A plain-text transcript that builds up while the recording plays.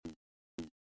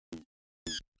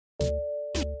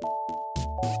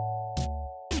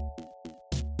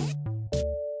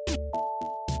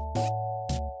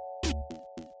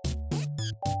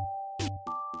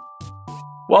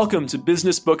Welcome to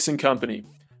Business Books and Company.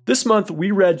 This month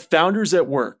we read Founders at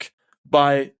Work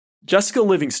by Jessica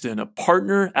Livingston, a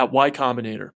partner at Y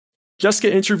Combinator.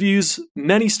 Jessica interviews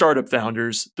many startup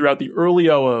founders throughout the early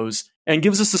OOs and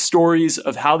gives us the stories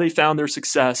of how they found their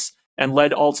success and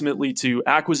led ultimately to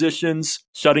acquisitions,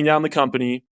 shutting down the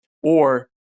company, or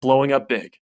blowing up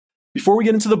big. Before we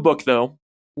get into the book, though,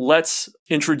 let's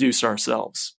introduce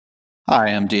ourselves. Hi,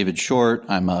 I'm David Short.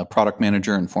 I'm a product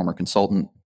manager and former consultant.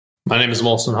 My name is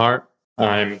Molson Hart.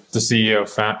 I'm the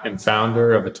CEO and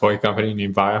founder of a toy company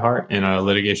named Viahart and a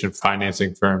litigation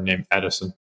financing firm named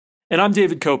Edison. And I'm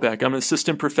David Kopec. I'm an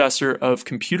assistant professor of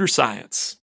computer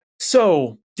science.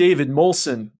 So, David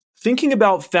Molson, thinking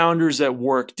about Founders at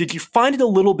Work, did you find it a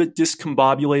little bit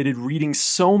discombobulated reading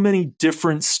so many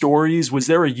different stories? Was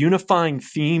there a unifying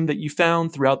theme that you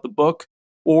found throughout the book,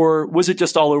 or was it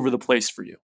just all over the place for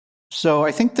you? So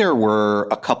I think there were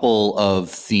a couple of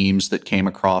themes that came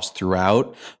across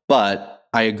throughout, but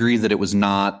I agree that it was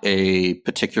not a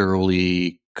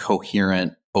particularly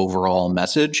coherent overall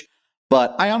message.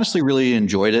 But I honestly really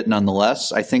enjoyed it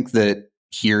nonetheless. I think that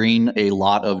hearing a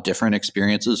lot of different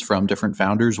experiences from different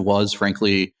founders was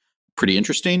frankly pretty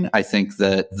interesting. I think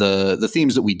that the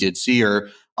themes that we did see are,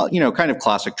 kind of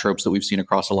classic tropes that we've seen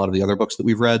across a lot of the other books that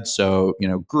we've read. So,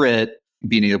 grit,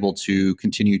 being able to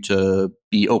continue to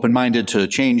be open-minded to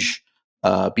change,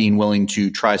 being willing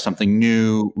to try something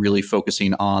new, really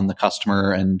focusing on the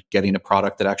customer and getting a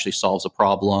product that actually solves a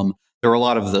problem. There are a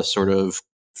lot of the sort of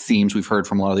themes we've heard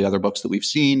from a lot of the other books that we've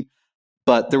seen,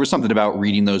 but there was something about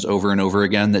reading those over and over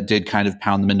again that did kind of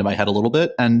pound them into my head a little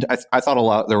bit. And I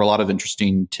thought there were a lot of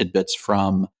interesting tidbits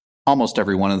from almost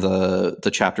every one of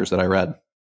the chapters that I read.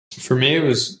 For me, it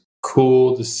was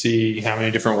cool to see how many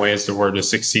different ways there were to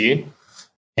succeed.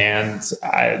 And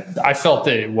I felt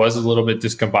that it was a little bit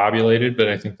discombobulated, but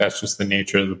I think that's just the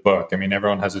nature of the book. I mean,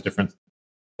 everyone has a different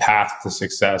path to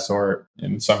success, or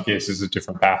in some cases, a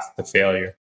different path to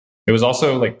failure. It was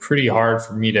also pretty hard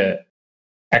for me to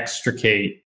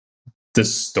extricate the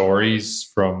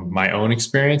stories from my own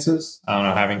experiences. I don't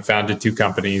know, having founded two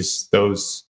companies,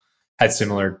 those had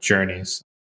similar journeys.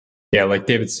 Yeah, like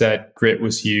David said, grit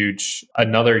was huge.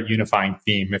 Another unifying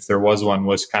theme, if there was one,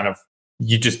 was kind of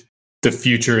the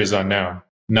future is unknown.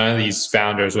 None of these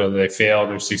founders, whether they failed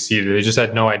or succeeded, they just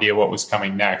had no idea what was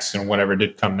coming next, and whatever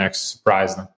did come next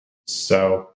surprised them.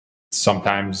 So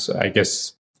sometimes I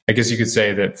guess you could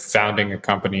say that founding a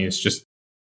company is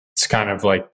it's kind of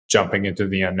like jumping into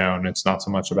the unknown. It's not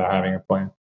so much about having a plan.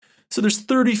 So there's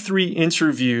 33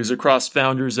 interviews across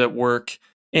Founders at Work.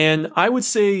 And I would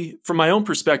say, from my own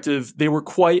perspective, they were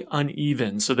quite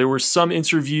uneven. So there were some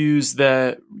interviews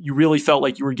that you really felt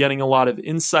like you were getting a lot of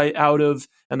insight out of,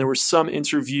 and there were some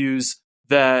interviews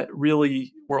that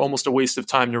really were almost a waste of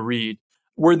time to read.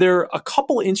 Were there a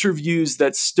couple interviews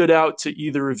that stood out to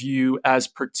either of you as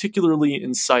particularly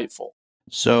insightful?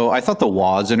 So I thought the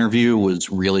Woz interview was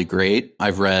really great.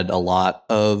 I've read a lot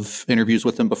of interviews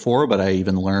with him before, but I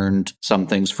even learned some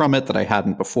things from it that I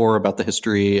hadn't before about the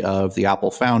history of the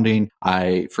Apple founding.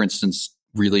 I, for instance,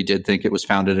 really did think it was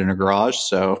founded in a garage.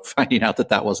 So finding out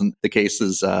that wasn't the case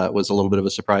was a little bit of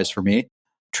a surprise for me. I'm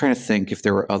trying to think if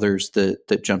there were others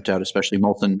that jumped out, especially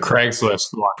Molson.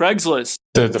 Craigslist.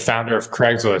 The founder of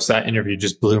Craigslist, that interview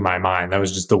just blew my mind. That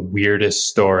was just the weirdest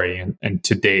story. And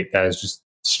to date, that is just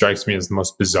strikes me as the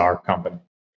most bizarre company.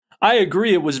 I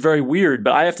agree, it was very weird,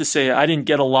 but I have to say I didn't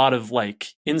get a lot of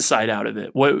insight out of it.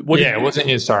 It wasn't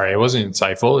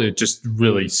insightful. It just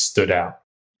really stood out.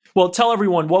 Well, tell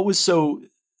everyone what was so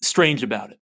strange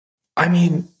about it. I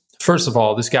mean, first of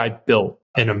all, this guy built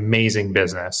an amazing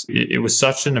business. It was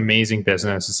such an amazing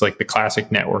business. It's like the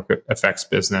classic network effects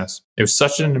business. It was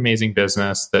such an amazing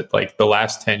business that the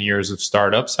last 10 years of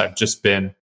startups have just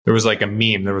been, there was a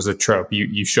meme, there was a trope.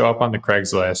 You show up on the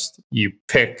Craigslist, you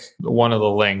pick one of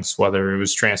the links, whether it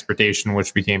was transportation,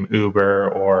 which became Uber,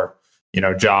 or,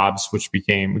 jobs, which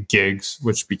became gigs,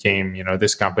 which became,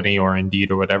 this company or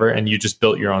Indeed or whatever. And you just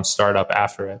built your own startup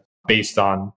after it based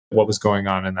on what was going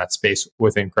on in that space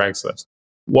within Craigslist.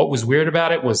 What was weird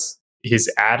about it was his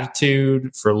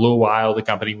attitude. For a little while, the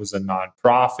company was a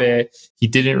nonprofit. He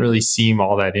didn't really seem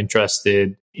all that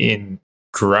interested in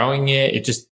growing it.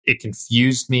 It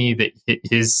confused me that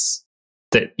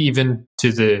even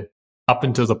up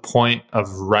until the point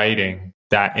of writing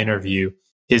that interview,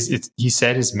 he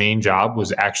said his main job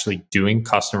was actually doing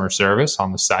customer service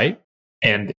on the site.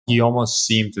 And he almost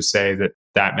seemed to say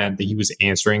that meant that he was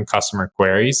answering customer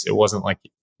queries. It wasn't like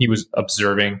he was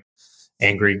observing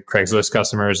angry Craigslist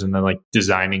customers and then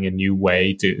designing a new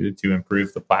way to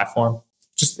improve the platform.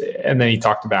 And then he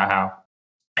talked about how,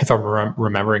 if I'm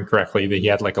remembering correctly, that he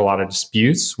had a lot of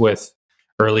disputes with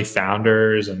early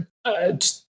founders, and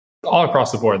just all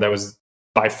across the board. That was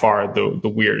by far the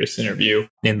weirdest interview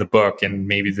in the book, and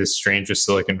maybe the strangest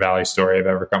Silicon Valley story I've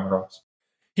ever come across.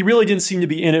 He really didn't seem to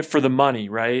be in it for the money,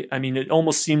 right? I mean, it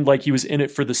almost seemed like he was in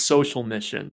it for the social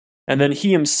mission. And then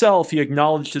he himself, he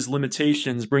acknowledged his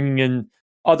limitations, bringing in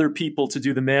other people to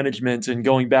do the management and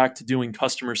going back to doing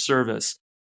customer service.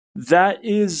 That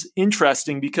is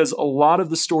interesting because a lot of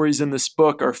the stories in this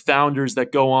book are founders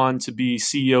that go on to be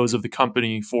CEOs of the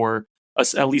company for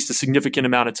at least a significant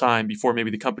amount of time before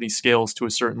maybe the company scales to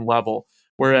a certain level.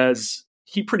 Whereas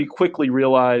he pretty quickly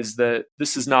realized that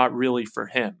this is not really for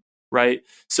him, right?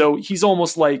 So he's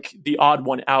almost like the odd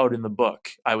one out in the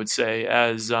book, I would say,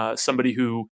 as somebody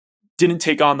who didn't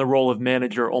take on the role of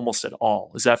manager almost at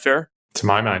all. Is that fair? To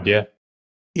my mind, yeah.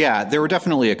 Yeah, there were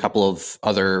definitely a couple of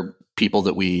other people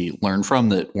that we learned from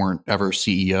that weren't ever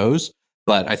CEOs,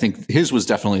 but I think his was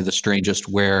definitely the strangest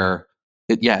where,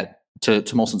 to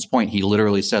Molson's point, he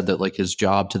literally said that like his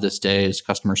job to this day is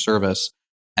customer service.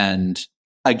 And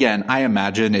again, I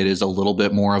imagine it is a little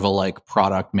bit more of a like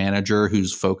product manager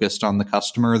who's focused on the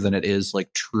customer than it is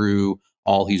like true.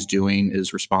 All he's doing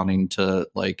is responding to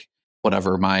like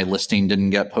whatever my listing didn't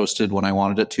get posted when I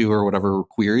wanted it to or whatever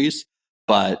queries.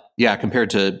 But yeah, compared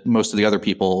to most of the other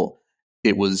people,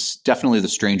 it was definitely the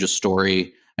strangest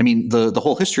story. I mean, the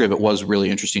whole history of it was really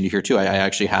interesting to hear too. I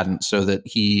actually hadn't. So that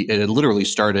it had literally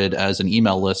started as an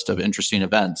email list of interesting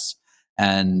events.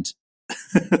 And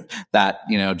that,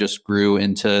 just grew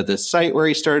into this site where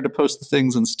he started to post the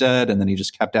things instead. And then he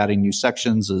just kept adding new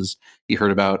sections as he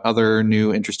heard about other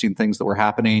new interesting things that were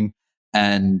happening.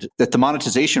 And that the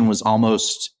monetization was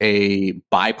almost a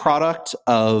byproduct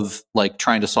of like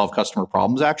trying to solve customer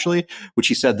problems, actually, which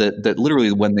he said that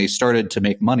literally when they started to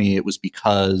make money, it was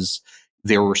because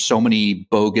there were so many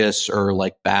bogus or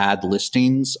like bad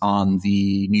listings on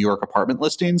the New York apartment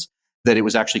listings that it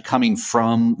was actually coming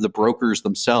from the brokers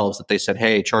themselves that they said,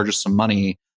 hey, charge us some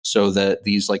money so that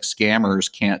these like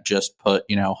scammers can't just put,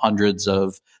 hundreds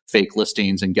of fake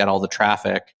listings and get all the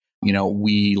traffic.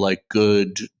 We like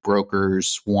good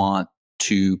brokers want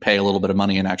to pay a little bit of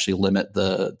money and actually limit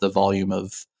the volume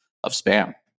of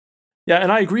spam. Yeah,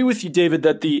 and I agree with you, David,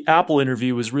 that the Apple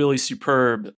interview was really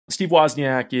superb. Steve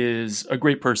Wozniak is a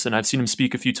great person. I've seen him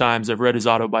speak a few times. I've read his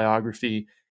autobiography.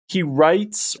 He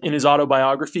writes in his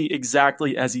autobiography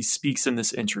exactly as he speaks in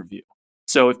this interview.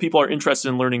 So if people are interested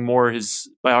in learning more, his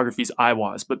biography's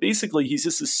IWAS. But basically, he's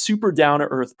just a super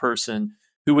down-to-earth person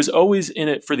who was always in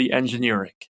it for the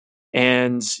engineering.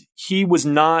 And he was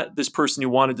not this person who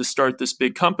wanted to start this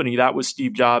big company. That was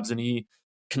Steve Jobs, and he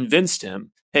convinced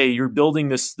him, hey, you're building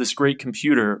this great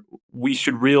computer. We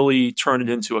should really turn it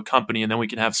into a company, and then we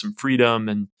can have some freedom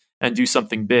and do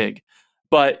something big.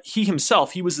 But he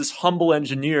himself, he was this humble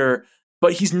engineer,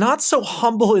 but he's not so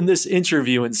humble in this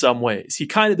interview in some ways.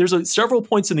 There's several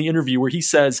points in the interview where he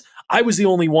says, I was the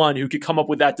only one who could come up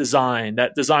with that design.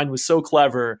 That design was so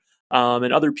clever.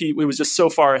 And other people, it was just so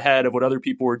far ahead of what other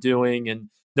people were doing, and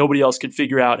nobody else could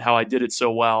figure out how I did it so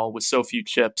well with so few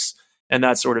chips and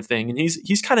that sort of thing. And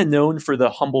he's kind of known for the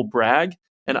humble brag.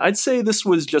 And I'd say this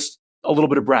was just a little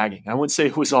bit of bragging. I wouldn't say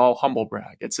it was all humble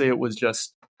brag. I'd say it was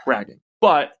just bragging.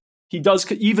 But he does,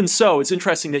 even so, it's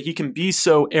interesting that he can be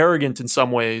so arrogant in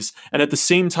some ways and at the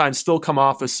same time still come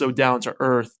off as so down to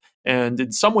earth and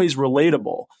in some ways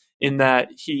relatable in that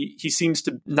he seems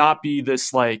to not be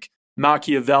this like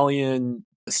Machiavellian,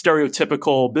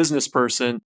 stereotypical business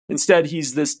person. Instead,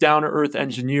 he's this down-to-earth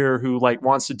engineer who like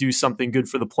wants to do something good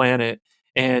for the planet,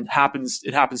 and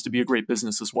it happens to be a great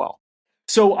business as well.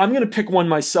 So I'm going to pick one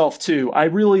myself too. I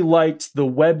really liked the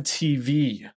Web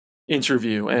TV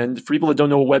interview, and for people that don't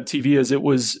know what Web TV is, it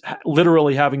was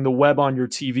literally having the web on your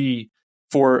TV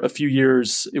for a few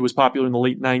years. It was popular in the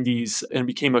late 90s and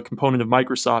became a component of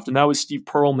Microsoft, and that was Steve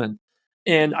Perlman.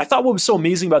 And I thought what was so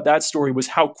amazing about that story was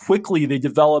how quickly they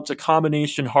developed a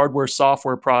combination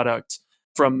hardware-software product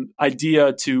from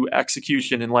idea to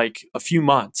execution in like a few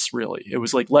months, really. It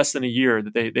was like less than a year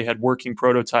that they had working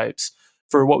prototypes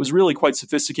for what was really quite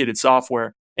sophisticated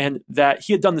software. And that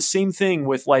he had done the same thing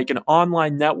with like an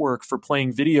online network for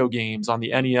playing video games on the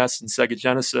NES and Sega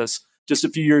Genesis just a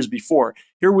few years before.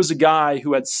 Here was a guy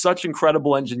who had such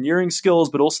incredible engineering skills,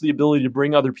 but also the ability to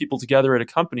bring other people together at a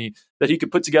company that he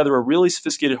could put together a really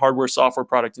sophisticated hardware software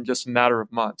product in just a matter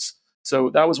of months. So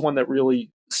that was one that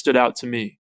really stood out to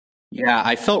me. Yeah,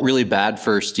 I felt really bad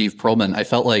for Steve Perlman. I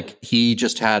felt like he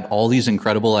just had all these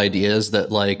incredible ideas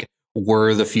that like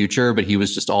were the future, but he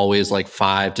was just always like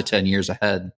 5 to 10 years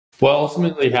ahead. What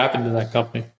ultimately happened to that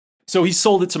company? So he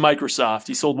sold it to Microsoft.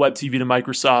 He sold Web TV to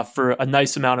Microsoft for a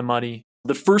nice amount of money.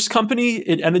 The first company,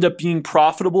 it ended up being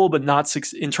profitable, but not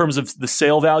in terms of the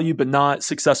sale value, but not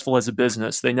successful as a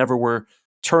business. They never were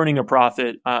turning a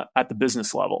profit at the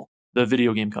business level, the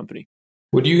video game company.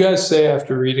 Would you guys say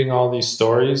after reading all these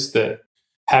stories that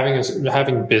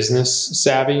having business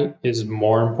savvy is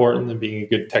more important than being a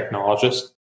good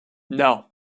technologist? No,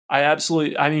 I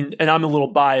mean, and I'm a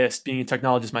little biased being a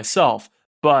technologist myself,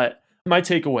 but my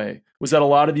takeaway was that a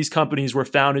lot of these companies were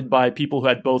founded by people who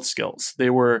had both skills. They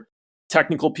were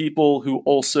technical people who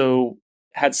also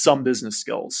had some business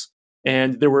skills.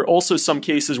 And there were also some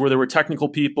cases where there were technical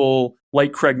people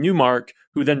like Craig Newmark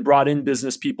who then brought in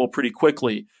business people pretty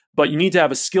quickly. But you need to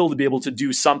have a skill to be able to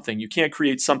do something. You can't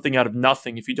create something out of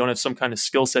nothing if you don't have some kind of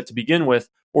skill set to begin with,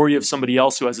 or you have somebody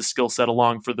else who has a skill set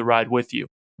along for the ride with you.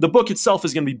 The book itself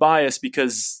is going to be biased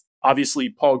because obviously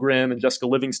Paul Graham and Jessica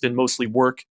Livingston mostly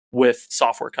work with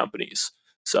software companies.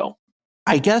 So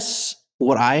I guess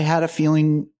what I had a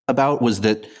feeling about was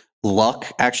that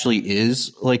luck actually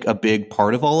is like a big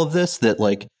part of all of this, that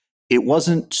like it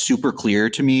wasn't super clear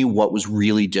to me what was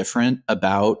really different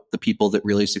about the people that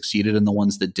really succeeded and the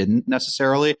ones that didn't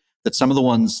necessarily. That some of the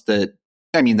ones that,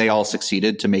 I mean, they all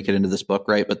succeeded to make it into this book,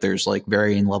 right? But there's like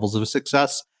varying levels of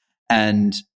success.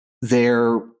 And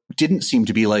there didn't seem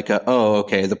to be like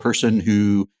the person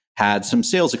who had some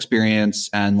sales experience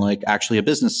and like actually a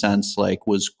business sense, like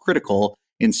was critical.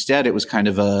 Instead, it was kind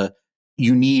of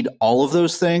you need all of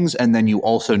those things. And then you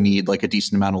also need like a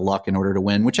decent amount of luck in order to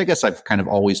win, which I guess I've kind of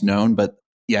always known. But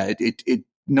yeah, it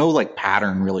no like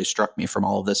pattern really struck me from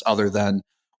all of this other than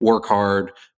work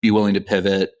hard, be willing to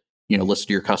pivot, listen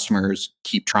to your customers,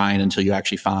 keep trying until you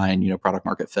actually find, product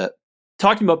market fit.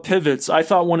 Talking about pivots, I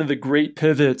thought one of the great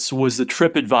pivots was the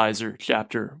TripAdvisor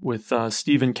chapter with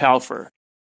Stephen Kaufer,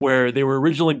 where they were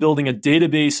originally building a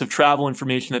database of travel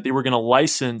information that they were going to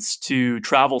license to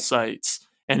travel sites.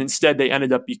 And instead, they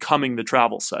ended up becoming the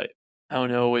travel site. I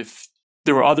don't know if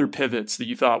there were other pivots that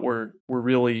you thought were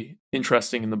really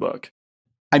interesting in the book.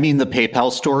 I mean, the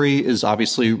PayPal story is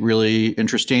obviously really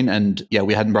interesting. And yeah,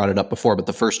 we hadn't brought it up before, but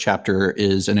the first chapter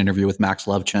is an interview with Max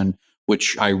Levchin,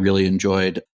 which I really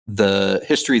enjoyed. The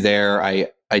history there,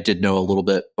 I did know a little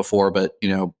bit before, but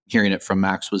hearing it from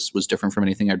Max was different from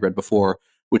anything I'd read before,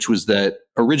 which was that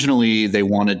originally they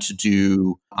wanted to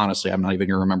do, honestly, I'm not even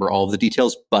going to remember all of the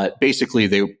details, but basically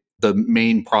the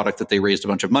main product that they raised a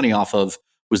bunch of money off of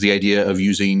was the idea of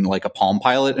using like a Palm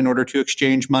Pilot in order to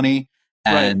exchange money.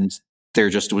 And right. There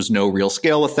just was no real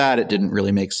scale with that. It didn't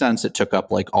really make sense. It took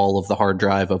up like all of the hard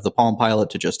drive of the Palm Pilot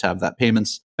to just have that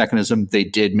payments mechanism. They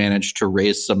did manage to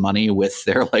raise some money with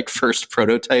their like first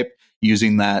prototype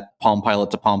using that Palm Pilot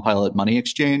to Palm Pilot money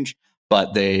exchange,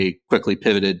 but they quickly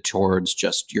pivoted towards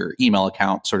just your email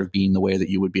account sort of being the way that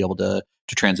you would be able to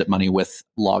transit money with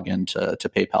login to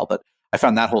PayPal. But I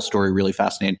found that whole story really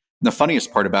fascinating. And the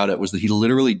funniest part about it was that he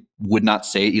literally would not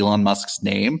say Elon Musk's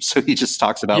name. So he just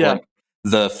talks about like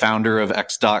the founder of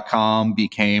X.com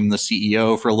became the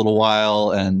CEO for a little while,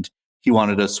 and he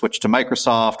wanted to switch to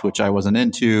Microsoft, which I wasn't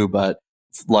into, but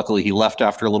luckily he left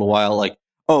after a little while. Like,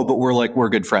 oh, but we're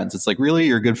good friends. It's like, really?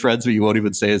 You're good friends, but you won't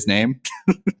even say his name?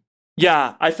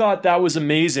 Yeah, I thought that was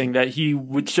amazing that he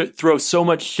would throw so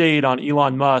much shade on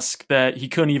Elon Musk that he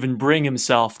couldn't even bring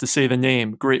himself to say the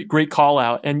name. Great call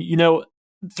out. And,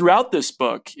 throughout this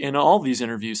book, in all these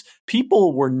interviews,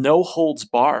 people were no holds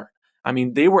bar. I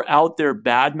mean, they were out there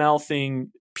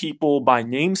bad-mouthing people by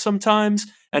name sometimes,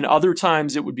 and other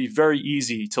times it would be very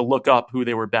easy to look up who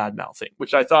they were bad-mouthing,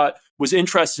 which I thought was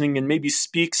interesting and maybe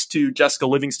speaks to Jessica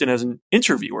Livingston as an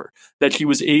interviewer, that she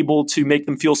was able to make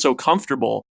them feel so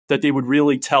comfortable that they would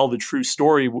really tell the true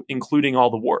story, including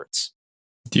all the warts.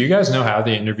 Do you guys know how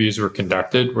the interviews were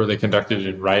conducted? Were they conducted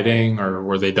in writing, or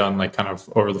were they done like kind of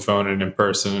over the phone and in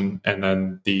person, and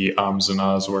then the ums and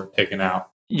ahs were taken out?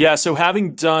 Yeah, so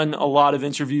having done a lot of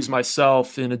interviews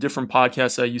myself in a different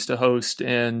podcast I used to host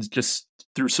and just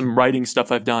through some writing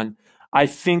stuff I've done, I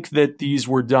think that these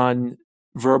were done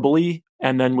verbally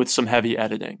and then with some heavy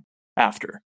editing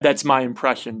after. That's my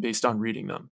impression based on reading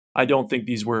them. I don't think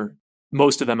these were,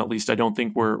 most of them at least, I don't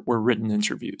think were written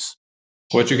interviews.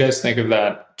 What do you guys think of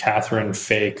that Catherine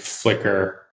Fake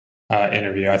Flickr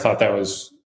interview? I thought that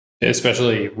was,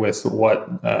 especially with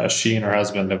what she and her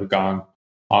husband have gone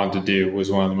on to do,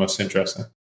 was one of the most interesting.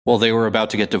 Well, they were about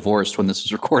to get divorced when this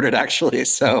was recorded, actually.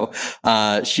 So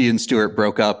she and Stuart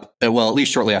broke up, well, at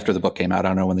least shortly after the book came out. I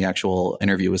don't know when the actual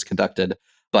interview was conducted,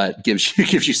 but gives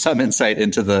you some insight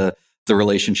into the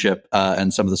relationship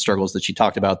and some of the struggles that she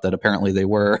talked about that apparently they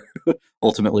were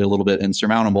ultimately a little bit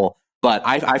insurmountable. But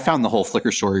I found the whole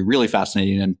Flickr story really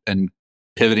fascinating, and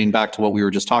pivoting back to what we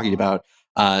were just talking about,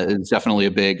 it's definitely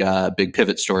a big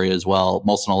pivot story as well.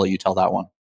 Molson, I'll let you tell that one.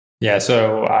 Yeah,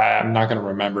 so I'm not going to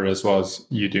remember it as well as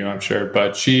you do, I'm sure.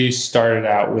 But she started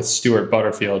out with Stuart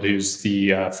Butterfield, who's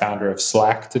the founder of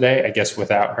Slack today, I guess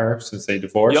without her since they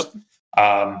divorced.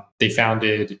 Yep. They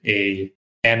founded a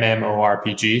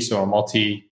MMORPG, so a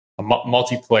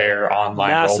multiplayer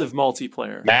online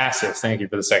multiplayer. Massive. Thank you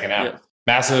for the second half. Yeah.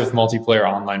 Massive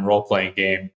multiplayer online role-playing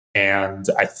game. And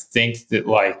I think that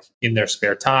like in their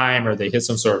spare time or they hit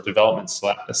some sort of development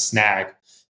snag,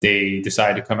 they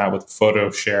decided to come out with a photo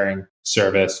sharing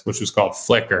service, which was called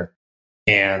Flickr.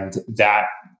 And that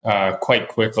quite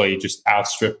quickly just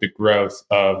outstripped the growth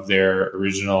of their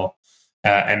original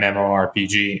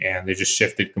MMORPG, and they just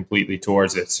shifted completely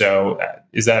towards it. So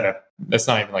that's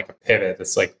not even like a pivot.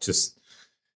 It's like just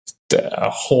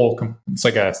it's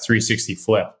like a 360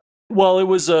 flip. Well, it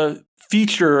was a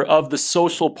feature of the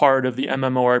social part of the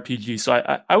MMORPG.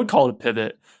 So I would call it a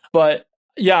pivot. But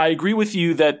yeah, I agree with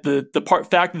you that the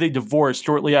fact that they divorced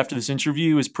shortly after this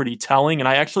interview is pretty telling. And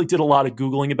I actually did a lot of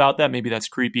Googling about that. Maybe that's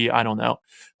creepy. I don't know.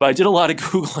 But I did a lot of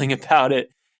Googling about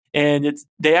it. And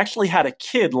they actually had a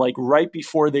kid like right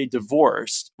before they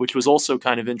divorced, which was also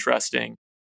kind of interesting.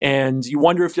 And you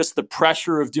wonder if just the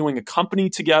pressure of doing a company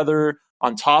together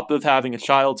on top of having a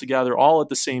child together all at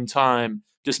the same time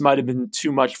just might have been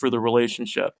too much for the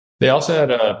relationship. They also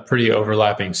had a pretty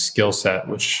overlapping skill set,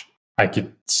 which I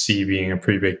could see being a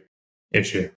pretty big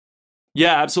issue.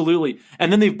 Yeah, absolutely.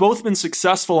 And then they've both been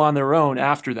successful on their own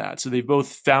after that. So they've both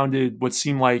founded what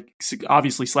seemed like,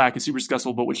 obviously Slack is super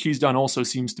successful, but what she's done also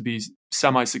seems to be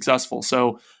semi-successful.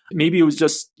 So maybe it was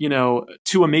just,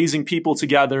 two amazing people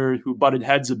together who butted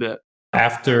heads a bit.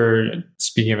 After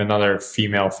speaking of another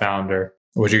female founder,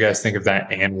 what did you guys think of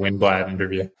that Anne Winblad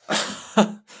interview?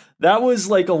 That was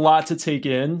like a lot to take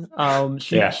in.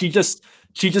 She just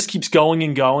keeps going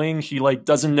and going. She like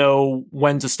doesn't know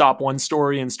when to stop one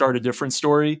story and start a different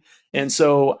story. And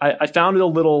so I found it a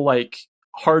little like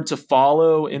hard to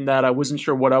follow in that I wasn't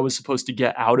sure what I was supposed to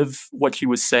get out of what she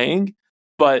was saying.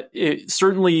 But it's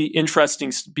certainly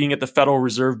interesting being at the Federal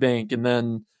Reserve Bank and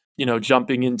then,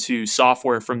 jumping into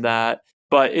software from that.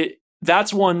 But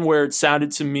that's one where it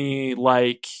sounded to me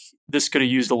like this could have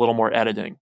used a little more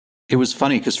editing. It was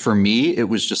funny because for me, it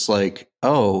was just like,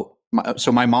 so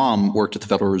my mom worked at the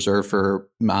Federal Reserve for,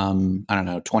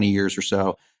 20 years or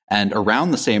so. And around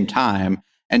the same time,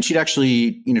 and she'd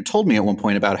actually, told me at one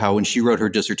point about how when she wrote her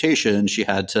dissertation, she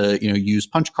had to, use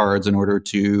punch cards in order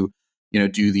to,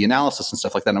 do the analysis and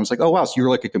stuff like that. And I was like, oh, wow, so you were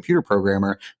like a computer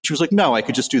programmer. She was like, no, I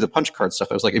could just do the punch card stuff.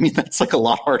 I was like, I mean, that's like a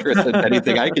lot harder than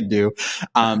anything I could do.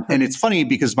 And it's funny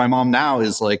because my mom now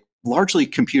is like largely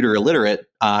computer illiterate.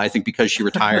 I think because she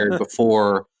retired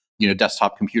before,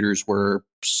 desktop computers were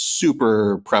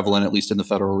super prevalent, at least in the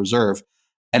Federal Reserve.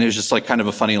 And it was just like kind of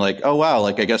a funny, like, oh, wow,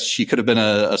 like I guess she could have been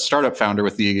a startup founder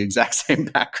with the exact same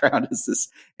background as this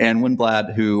Anne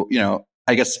Winblad, who,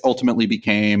 I guess ultimately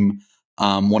became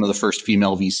one of the first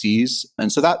female VCs.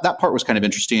 And so that part was kind of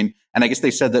interesting. And I guess they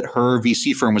said that her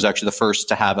VC firm was actually the first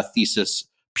to have a thesis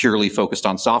purely focused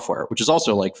on software, which is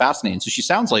also like fascinating. So she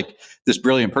sounds like this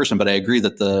brilliant person, but I agree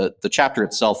that the chapter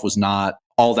itself was not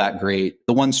all that great.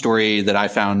 The one story that I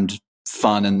found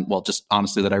fun and, well, just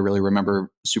honestly that I really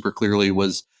remember super clearly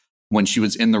was when she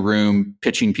was in the room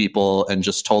pitching people and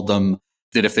just told them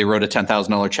that if they wrote a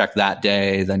 $10,000 check that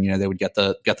day, then, they would get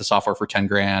the software for 10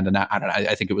 grand. And I don't know,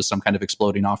 I think it was some kind of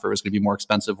exploding offer. It was going to be more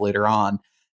expensive later on.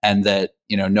 And that,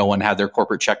 no one had their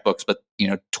corporate checkbooks, but,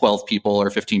 12 people or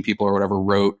 15 people or whatever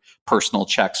wrote personal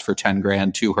checks for 10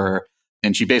 grand to her.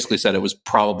 And she basically said it was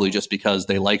probably just because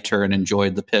they liked her and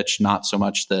enjoyed the pitch, not so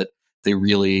much that they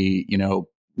really,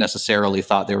 necessarily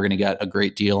thought they were going to get a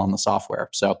great deal on the software.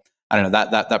 So I don't know,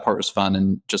 that part was fun.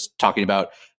 And just talking about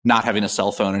not having a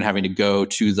cell phone and having to go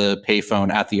to the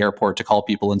payphone at the airport to call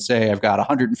people and say, I've got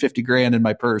 150 grand in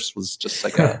my purse was just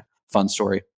like a fun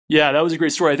story. Yeah, that was a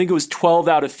great story. I think it was 12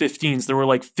 out of 15. So there were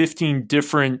like 15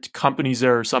 different companies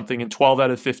there or something, and 12 out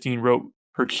of 15 wrote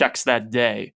her checks that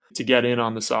day to get in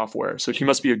on the software. So she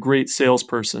must be a great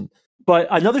salesperson. But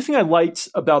another thing I liked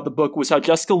about the book was how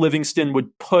Jessica Livingston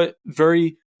would put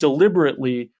very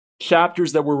deliberately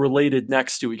chapters that were related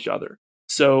next to each other.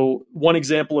 So one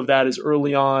example of that is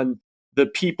early on, the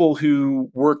people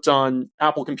who worked on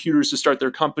Apple computers to start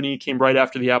their company came right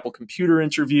after the Apple computer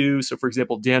interview. So for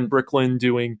example, Dan Bricklin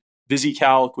doing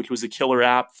VisiCalc, which was a killer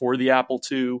app for the Apple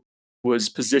II, was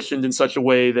positioned in such a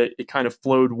way that it kind of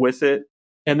flowed with it.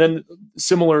 And then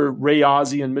similar, Ray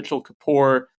Ozzie and Mitchell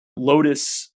Kapoor,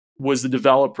 Lotus was the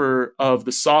developer of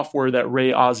the software that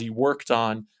Ray Ozzie worked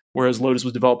on, whereas Lotus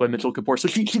was developed by Mitchell Kapoor. So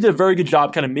she did a very good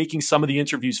job kind of making some of the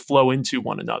interviews flow into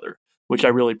one another, which I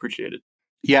really appreciated.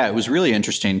 Yeah, it was really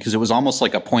interesting because it was almost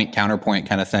like a point counterpoint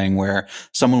kind of thing where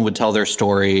someone would tell their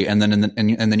story and then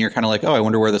and then you're kind of like, oh, I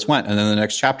wonder where this went. And then the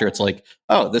next chapter, it's like,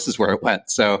 oh, this is where it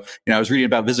went. So, I was reading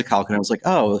about VisiCalc and I was like,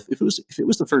 oh, if it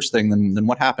was the first thing, then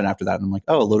what happened after that? And I'm like,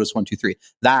 oh, Lotus 1-2-3.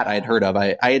 That I had heard of.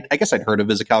 I guess I'd heard of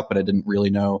VisiCalc, but I didn't really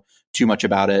know too much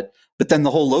about it. But then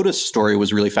the whole Lotus story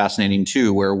was really fascinating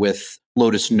too, where with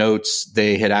Lotus Notes,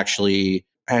 they had actually,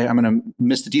 I'm going to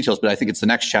miss the details, but I think it's the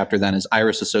next chapter then is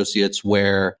Iris Associates,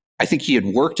 where I think he had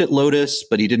worked at Lotus,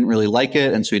 but he didn't really like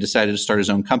it. And so he decided to start his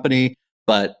own company,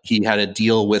 but he had a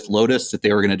deal with Lotus that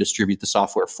they were going to distribute the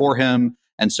software for him.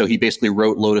 And so he basically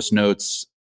wrote Lotus Notes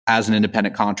as an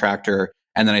independent contractor.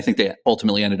 And then I think they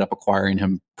ultimately ended up acquiring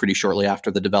him pretty shortly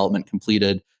after the development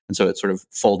completed. And so it sort of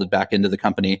folded back into the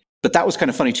company. But that was kind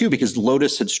of funny too, because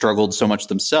Lotus had struggled so much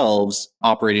themselves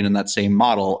operating in that same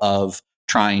model of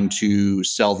trying to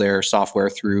sell their software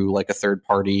through like a third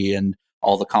party and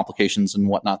all the complications and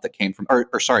whatnot that came from,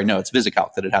 it's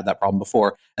VisiCalc that had that problem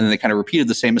before. And then they kind of repeated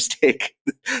the same mistake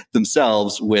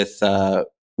themselves with the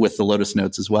Lotus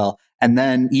Notes as well. And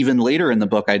then even later in the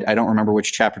book, I don't remember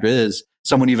which chapter it is,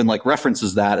 someone even like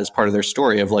references that as part of their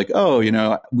story of like, oh,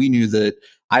 we knew that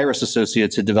Iris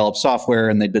Associates had developed software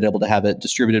and they'd been able to have it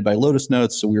distributed by Lotus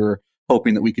Notes. So we were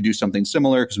hoping that we could do something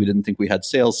similar because we didn't think we had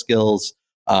sales skills.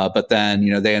 But then,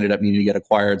 they ended up needing to get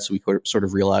acquired. So we could sort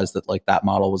of realize that like that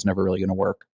model was never really going to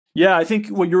work. Yeah, I think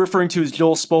what you're referring to is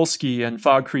Joel Spolsky and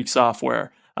Fog Creek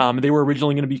Software. They were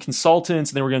originally going to be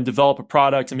consultants and they were going to develop a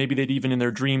product and maybe they'd even in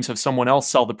their dreams have someone else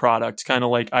sell the product, kind of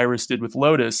like Iris did with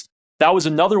Lotus. That was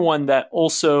another one that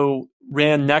also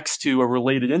ran next to a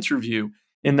related interview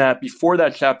in that before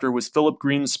that chapter was Philip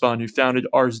Greenspun, who founded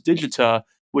Ars Digita,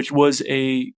 which was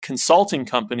a consulting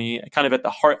company kind of at the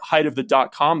height of the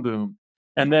dot-com boom.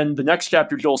 And then the next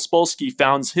chapter, Joel Spolsky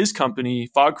founds his company,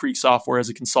 Fog Creek Software, as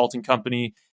a consulting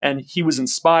company, and he was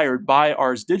inspired by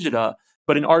Ars Digita.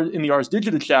 But in the Ars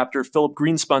Digita chapter, Philip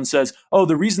Greenspun says, oh,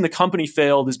 the reason the company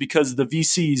failed is because the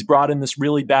VCs brought in this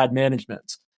really bad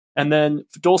management. And then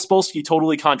Joel Spolsky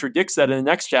totally contradicts that in the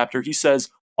next chapter. He says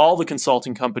all the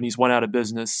consulting companies went out of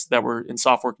business that were in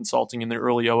software consulting in the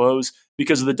early 00s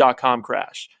because of the dot-com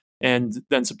crash and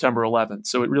then September 11th.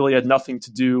 So it really had nothing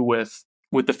to do with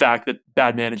the fact that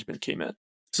bad management came in.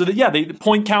 So that, they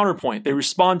point counterpoint. They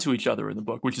respond to each other in the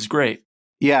book, which is great.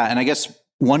 Yeah. And I guess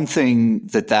one thing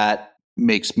that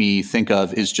makes me think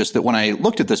of is just that when I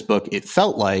looked at this book, it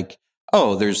felt like,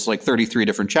 oh, there's like 33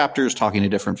 different chapters talking to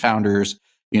different founders.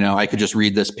 I could just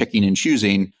read this picking and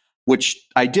choosing, which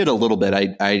I did a little bit.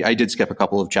 I did skip a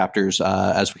couple of chapters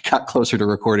as we got closer to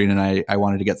recording and I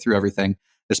wanted to get through everything,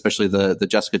 especially the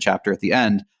Jessica chapter at the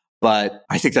end. But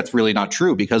I think that's really not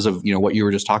true because of, what you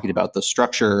were just talking about, the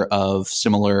structure of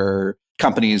similar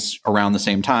companies around the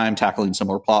same time, tackling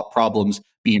similar problems,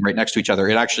 being right next to each other.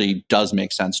 It actually does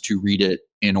make sense to read it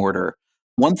in order.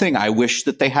 One thing I wish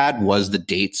that they had was the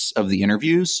dates of the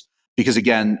interviews, because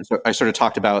again, I sort of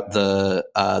talked about the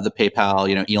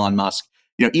PayPal, Elon Musk.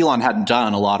 Elon hadn't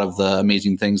done a lot of the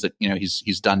amazing things that,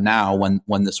 he's done now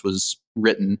when this was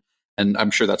written. And I'm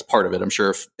sure that's part of it. I'm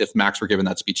sure if Max were given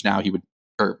that speech now, he would,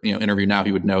 or interview now,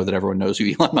 he would know that everyone knows who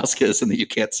Elon Musk is and that you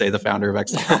can't say the founder of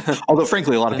X.com. Although,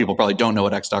 frankly, a lot of people probably don't know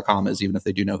what X.com is, even if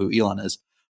they do know who Elon is.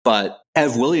 But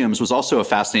Ev Williams was also a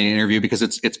fascinating interview because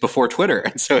it's before Twitter.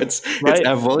 And so it's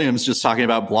Ev Williams just talking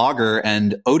about Blogger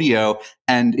and Odeo.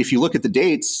 And if you look at the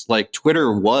dates, like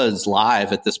Twitter was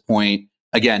live at this point.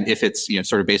 Again, if it's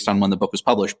sort of based on when the book was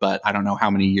published, but I don't know how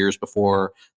many years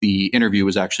before the interview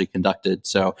was actually conducted.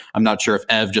 So I'm not sure if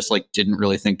Ev just didn't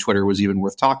really think Twitter was even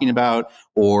worth talking about,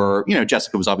 or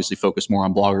Jessica was obviously focused more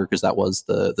on Blogger because that was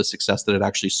the success that it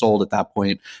actually sold at that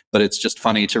point. But it's just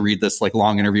funny to read this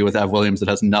long interview with Ev Williams that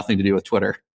has nothing to do with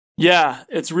Twitter. Yeah,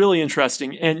 it's really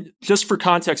interesting. And just for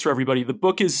context for everybody, the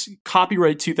book is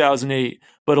copyright 2008,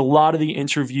 but a lot of the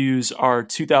interviews are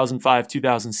 2005,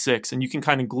 2006. And you can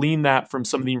kind of glean that from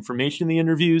some of the information in the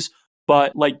interviews.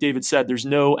 But like David said, there's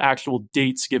no actual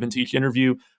dates given to each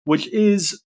interview, which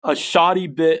is a shoddy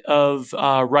bit of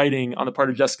writing on the part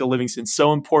of Jessica Livingston.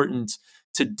 So important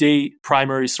to date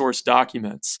primary source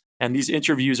documents. And these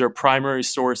interviews are primary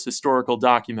source historical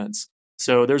documents.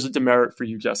 So there's a demerit for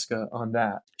you, Jessica, on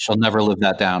that. She'll never live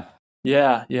that down.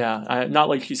 Yeah. Not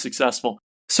like she's successful.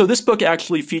 So this book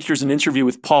actually features an interview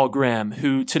with Paul Graham,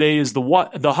 who today is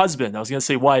the husband, I was going to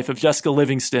say wife, of Jessica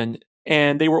Livingston.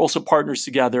 And they were also partners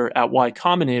together at Y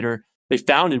Combinator. They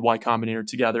founded Y Combinator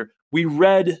together. We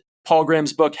read Paul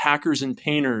Graham's book, Hackers and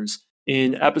Painters,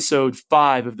 in episode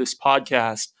 5 of this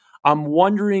podcast. I'm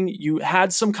wondering, you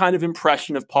had some kind of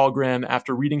impression of Paul Graham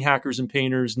after reading Hackers and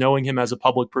Painters, knowing him as a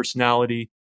public personality.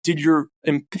 did your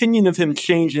opinion of him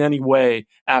change in any way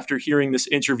after hearing this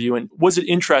interview? And was it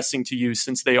interesting to you,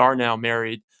 since they are now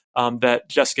married, that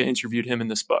Jessica interviewed him in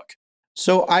this book?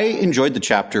 So I enjoyed the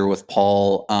chapter with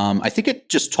Paul. I think it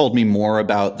just told me more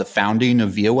about the founding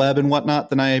of ViaWeb and whatnot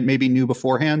than I maybe knew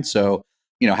beforehand. So,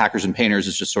 Hackers and Painters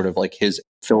is just sort of like his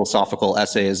philosophical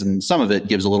essays, and some of it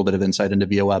gives a little bit of insight into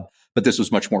ViaWeb. But this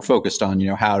was much more focused on,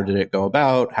 how did it go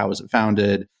about? How was it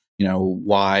founded?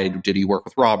 Why did he work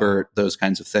with Robert? Those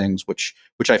kinds of things, which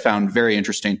I found very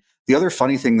interesting. The other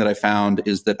funny thing that I found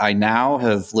is that I now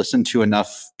have listened to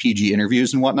enough PG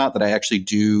interviews and whatnot that I actually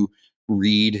do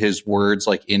read his words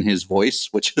like in his voice,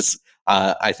 which is,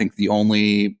 I think, the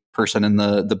only person in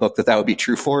the book that would be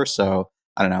true for. So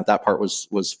I don't know. That part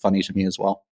was funny to me as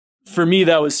well. For me,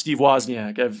 that was Steve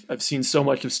Wozniak. I've seen so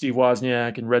much of Steve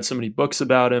Wozniak and read so many books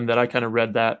about him that I kind of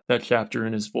read that chapter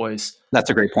in his voice. That's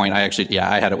a great point. I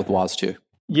had it with Woz too.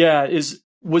 Yeah.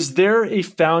 Was there a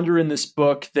founder in this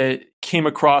book that came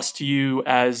across to you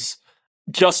as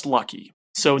just lucky?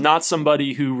 So not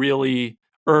somebody who really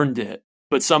earned it,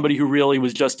 but somebody who really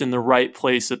was just in the right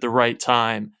place at the right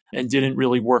time and didn't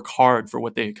really work hard for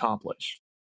what they accomplished.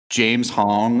 James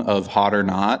Hong of Hot or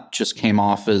Not just came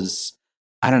off as,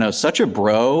 I don't know, such a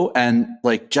bro. And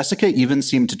like Jessica even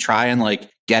seemed to try and like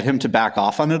get him to back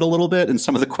off on it a little bit in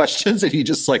some of the questions. And he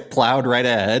just like plowed right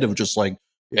ahead of just like,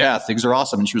 yeah, things are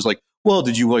awesome. And she was like, well,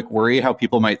 did you like worry how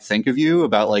people might think of you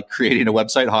about like creating a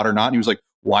website, Hot or Not? And he was like,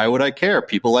 why would I care?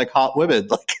 People like hot women.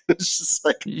 Like, it's just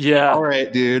like, yeah, all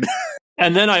right, dude.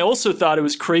 And then I also thought it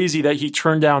was crazy that he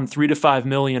turned down $3 to $5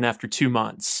 million after 2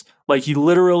 months. Like, he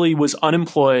literally was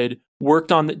unemployed,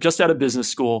 worked on just out of business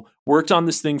school, worked on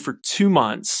this thing for 2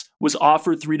 months, was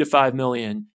offered $3 to $5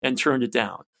 million and turned it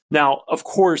down. Now, of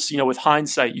course, with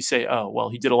hindsight, you say, oh, well,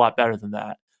 he did a lot better than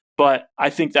that. But I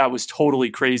think that was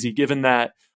totally crazy, given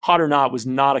that Hot or Not was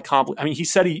not a complicated. I mean, he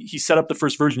said he set up the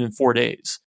first version in 4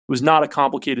 days. It was not a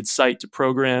complicated site to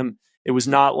program. It was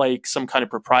not like some kind of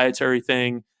proprietary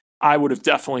thing. I would have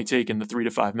definitely taken the $3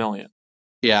 to $5 million.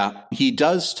 Yeah, he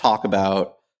does talk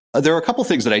about. There are a couple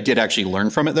things that I did actually learn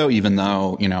from it, though, even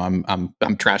though I'm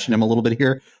trashing him a little bit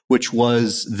here, which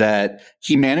was that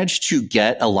he managed to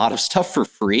get a lot of stuff for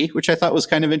free, which I thought was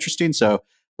kind of interesting. So,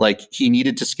 like, he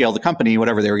needed to scale the company,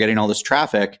 whatever, they were getting all this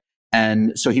traffic,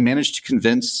 and so he managed to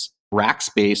convince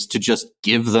Rackspace to just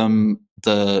give them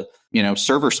the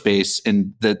server space,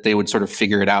 and that they would sort of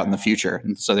figure it out in the future.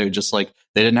 And so they would just like,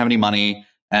 they didn't have any money.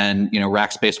 And,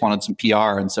 Rackspace wanted some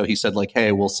PR. And so he said like,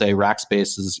 hey, we'll say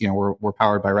Rackspace is, we're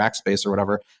powered by Rackspace or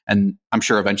whatever. And I'm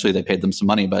sure eventually they paid them some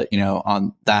money, but,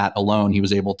 on that alone, he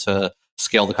was able to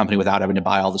scale the company without having to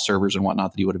buy all the servers and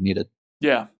whatnot that he would have needed.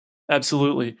 Yeah,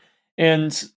 absolutely.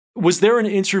 And was there an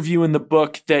interview in the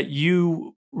book that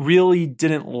you really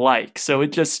didn't like? So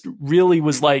it just really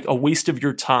was like a waste of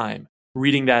your time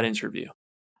reading that interview.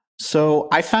 So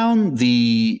I found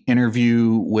the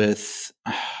interview with,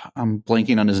 I'm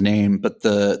blanking on his name, but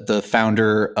the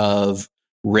founder of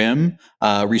RIM,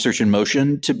 Research in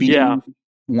Motion, to be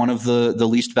one of the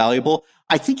least valuable.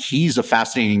 I think he's a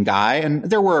fascinating guy. And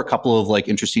there were a couple of like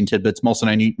interesting tidbits. Molson,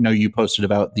 I know you posted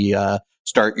about the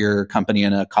start your company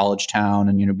in a college town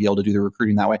and, be able to do the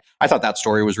recruiting that way. I thought that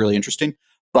story was really interesting.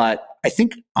 But I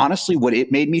think, honestly, what it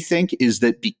made me think is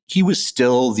that he was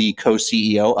still the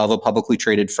co-CEO of a publicly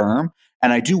traded firm.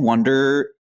 And I do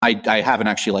wonder, I haven't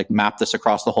actually like mapped this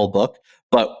across the whole book,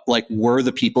 but like, were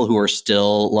the people who are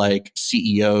still like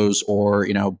CEOs or,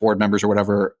 board members or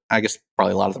whatever, I guess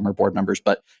probably a lot of them are board members,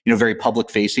 but, very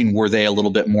public facing, were they a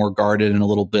little bit more guarded and a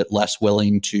little bit less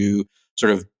willing to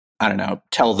sort of, I don't know,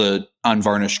 tell the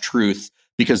unvarnished truth?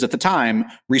 Because at the time,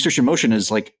 Research in Motion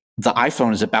is like, the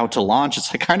iPhone is about to launch.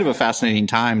 It's like kind of a fascinating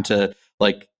time to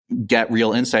like get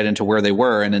real insight into where they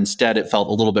were. And instead it felt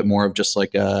a little bit more of just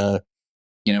like a,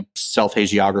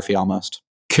 self-hagiography almost.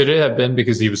 Could it have been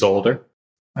because he was older?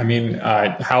 I mean,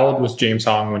 how old was James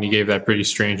Hong when he gave that pretty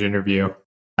strange interview?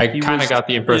 I kind of got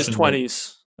the impression in his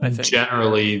 20s, I think.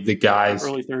 Generally, the guys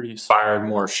early 30s fired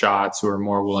more shots, who were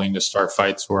more willing to start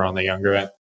fights, who were on the younger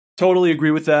end. Totally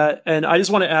agree with that. And I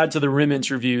just want to add to the RIM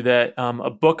interview that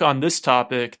a book on this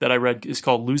topic that I read is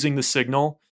called Losing the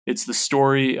Signal. It's the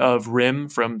story of RIM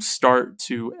from start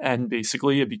to end,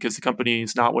 basically, because the company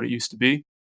is not what it used to be.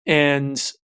 And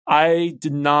I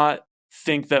did not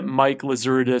think that Mike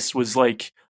Lazaridis was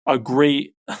like a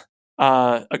great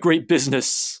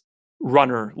business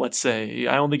runner, let's say.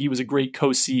 I don't think he was a great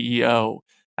co-CEO.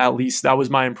 At least that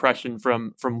was my impression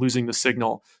from Losing the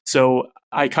Signal. So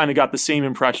I kind of got the same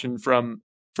impression from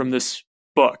this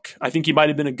book. I think he might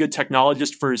have been a good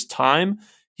technologist for his time.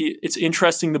 It's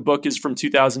interesting the book is from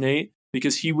 2008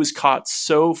 because he was caught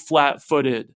so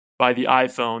flat-footed by the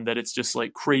iPhone that it's just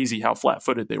like crazy how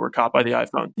flat-footed they were caught by the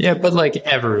iPhone. Yeah, but like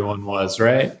everyone was,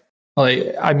 right?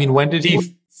 Like, I mean, when did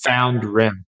he found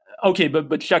RIM? Okay,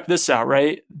 but check this out,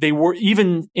 right? They were,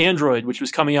 even Android, which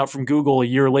was coming out from Google a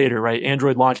year later, right?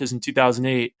 Android launches in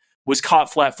 2008, was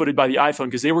caught flat-footed by the iPhone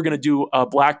because they were going to do a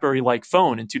BlackBerry-like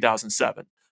phone in 2007.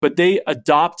 But they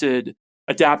adapted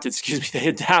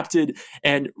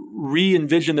and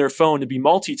re-envisioned their phone to be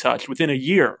multi-touch within a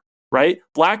year, right?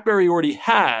 BlackBerry already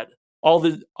had all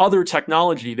the other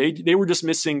technology. They were just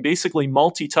missing basically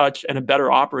multi-touch and a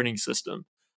better operating system,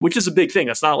 which is a big thing.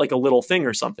 That's not like a little thing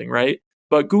or something, right?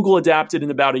 But Google adapted in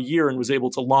about a year and was able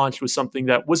to launch with something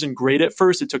that wasn't great at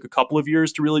first. It took a couple of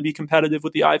years to really be competitive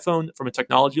with the iPhone from a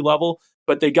technology level,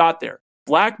 but they got there.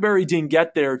 BlackBerry didn't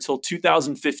get there till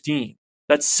 2015.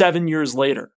 That's 7 years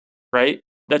later, right?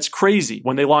 That's crazy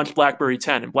when they launched BlackBerry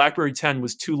 10, and BlackBerry 10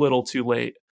 was too little too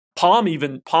late. Palm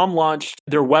launched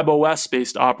their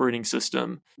WebOS-based operating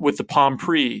system with the Palm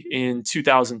Pre in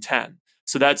 2010.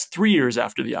 So that's 3 years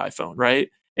after the iPhone, right?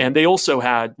 And they also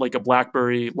had like a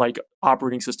BlackBerry-like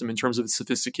operating system in terms of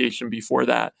sophistication before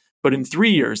that. But in 3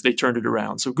 years, they turned it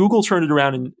around. So Google turned it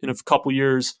around in a couple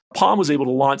years. Palm was able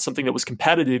to launch something that was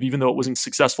competitive, even though it wasn't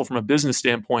successful from a business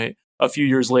standpoint a few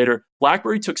years later.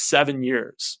 BlackBerry took 7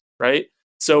 years, right?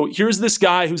 So here's this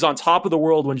guy who's on top of the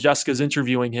world when Jessica's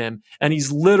interviewing him, and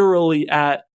he's literally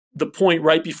at the point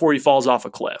right before he falls off a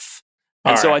cliff.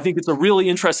 And so I think it's a really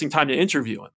interesting time to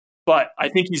interview him. But I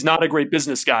think he's not a great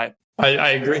business guy. I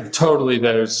agree totally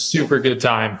that it was super good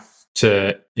time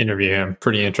to interview him.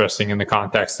 Pretty interesting in the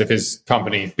context of his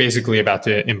company basically about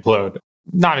to implode.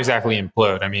 Not exactly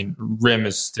implode. I mean, RIM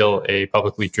is still a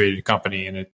publicly traded company,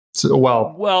 and it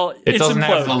doesn't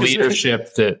have the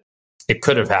leadership that it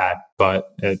could have had,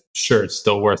 but it's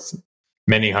still worth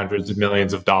many hundreds of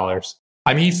millions of dollars.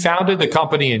 I mean, he founded the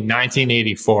company in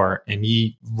 1984 and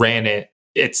he ran it.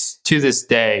 It's to this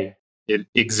day, it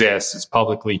exists. It's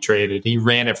publicly traded. He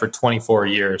ran it for 24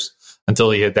 years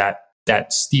until he had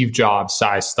that Steve Jobs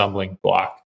size stumbling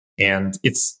block. And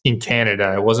it's in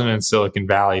Canada. It wasn't in Silicon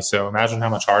Valley. So imagine how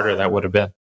much harder that would have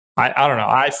been. I don't know.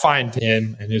 I find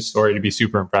him and his story to be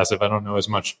super impressive. I don't know as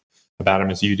much about him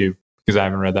as you do because I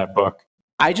haven't read that book.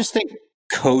 I just think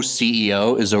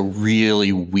co-CEO is a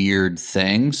really weird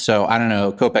thing. So I don't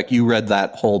know, Kopec, you read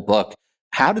that whole book.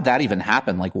 How did that even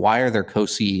happen? Like, why are there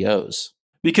co-CEOs?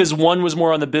 Because one was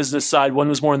more on the business side, one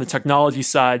was more on the technology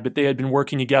side, but they had been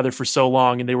working together for so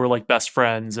long and they were like best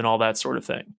friends and all that sort of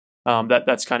thing.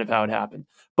 That's kind of how it happened.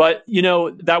 But,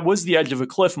 that was the edge of a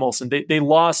cliff, Molson. They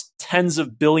lost tens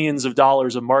of billions of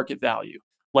dollars of market value.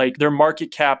 Like their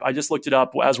market cap, I just looked it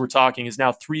up as we're talking, is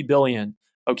now $3 billion.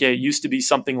 Okay, it used to be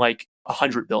something like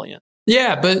 $100 billion.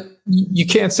 Yeah, but you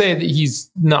can't say that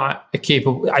he's not a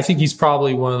capable. I think he's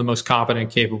probably one of the most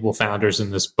competent, capable founders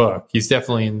in this book. He's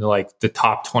definitely in the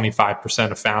top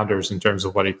 25% of founders in terms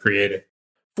of what he created.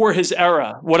 For his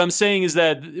era. What I'm saying is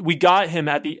that we got him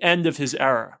at the end of his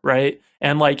era, right?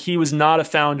 And he was not a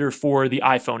founder for the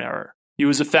iPhone era. He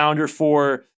was a founder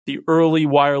for the early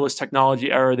wireless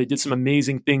technology era. They did some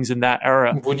amazing things in that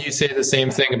era. Would you say the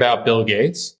same thing about Bill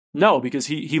Gates? No, because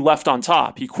he left on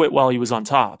top. He quit while he was on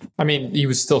top. I mean, he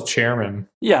was still chairman.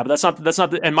 Yeah, but that's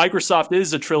not and Microsoft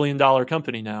is a $1 trillion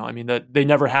company now. I mean, that they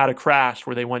never had a crash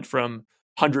where they went from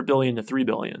 100 billion to 3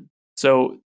 billion.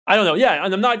 So I don't know. Yeah,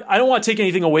 and I don't want to take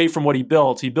anything away from what he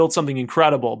built. He built something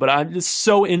incredible, but it's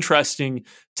so interesting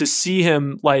to see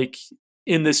him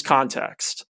in this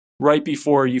context right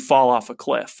before you fall off a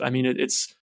cliff. I mean,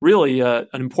 it's really an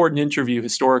important interview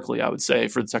historically, I would say,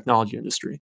 for the technology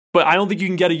industry. But I don't think you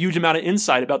can get a huge amount of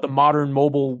insight about the modern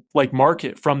mobile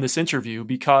market from this interview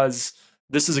because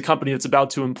this is a company that's about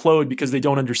to implode because they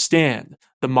don't understand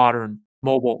the modern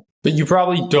mobile. But you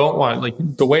probably don't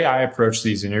want, the way I approach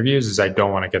these interviews is I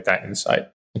don't want to get that insight.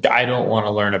 I don't want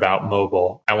to learn about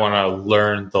mobile. I want to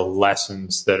learn the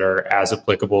lessons that are as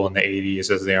applicable in the 80s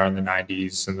as they are in the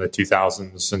 90s and the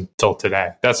 2000s until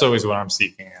today. That's always what I'm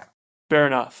seeking at. Fair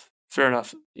enough.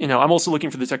 I'm also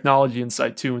looking for the technology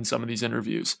insight too in some of these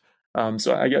interviews.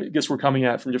 So I guess we're coming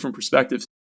at it from different perspectives.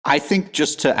 I think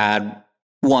just to add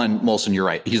one, Molson, you're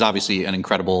right. He's obviously an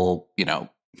incredible,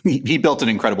 he built an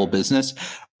incredible business.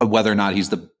 Whether or not he's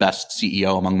the best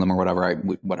CEO among them or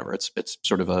whatever, it's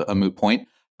sort of a moot point.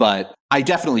 But I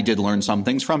definitely did learn some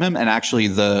things from him. And actually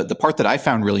the part that I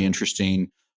found really interesting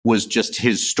was just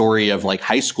his story of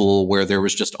high school where there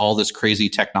was just all this crazy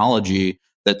technology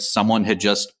that someone had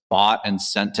just bought and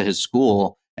sent to his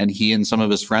school. And he and some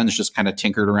of his friends just kind of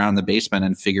tinkered around in the basement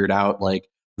and figured out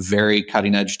very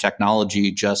cutting edge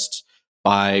technology just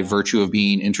by virtue of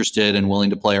being interested and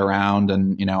willing to play around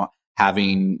and,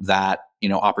 having that,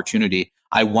 opportunity.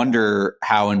 I wonder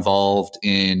how involved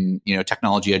in,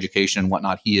 technology education and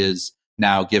whatnot he is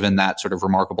now, given that sort of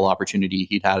remarkable opportunity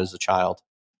he'd had as a child.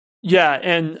 Yeah,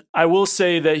 and I will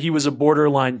say that he was a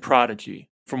borderline prodigy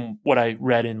from what I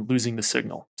read in Losing the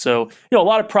Signal. So, a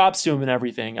lot of props to him and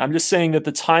everything. I'm just saying that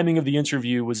the timing of the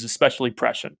interview was especially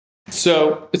prescient.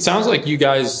 So it sounds like you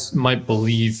guys might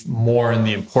believe more in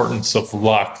the importance of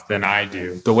luck than I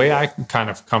do. The way I can kind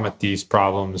of come at these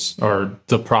problems, or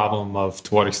the problem of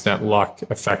to what extent luck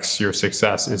affects your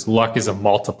success, is luck is a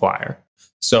multiplier.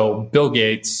 So Bill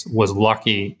Gates was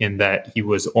lucky in that he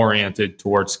was oriented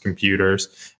towards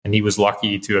computers, and he was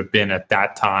lucky to have been at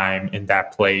that time in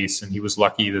that place. And he was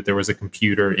lucky that there was a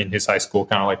computer in his high school,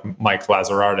 kind of like Mike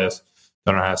Lazaridis.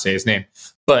 Don't know how to say his name.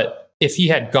 But if he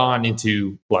had gone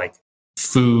into like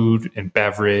food and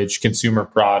beverage, consumer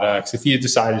products, if he had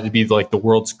decided to be like the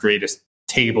world's greatest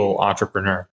table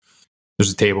entrepreneur,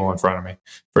 there's a table in front of me.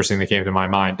 First thing that came to my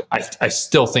mind, I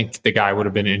still think the guy would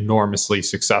have been enormously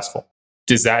successful.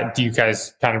 Do you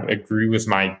guys kind of agree with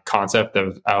my concept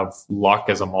of luck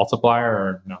as a multiplier,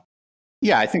 or no?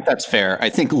 Yeah, I think that's fair. I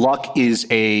think luck is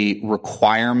a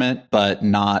requirement, but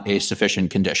not a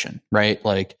sufficient condition, right?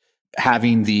 Like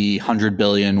having the 100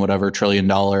 billion, whatever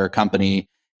 $trillion company,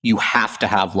 you have to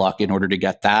have luck in order to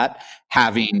get that.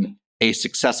 Having a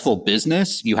successful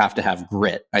business, you have to have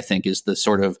grit, I think is the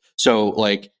sort of, so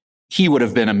like he would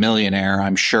have been a millionaire,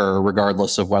 I'm sure,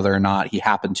 regardless of whether or not he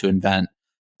happened to invent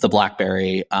the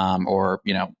BlackBerry, or,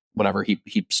 whatever.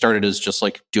 He started as just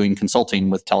like doing consulting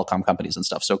with telecom companies and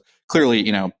stuff. So clearly,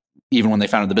 even when they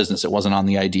founded the business, it wasn't on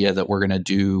the idea that we're going to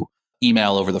do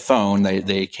email over the phone.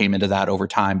 They came into that over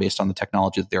time based on the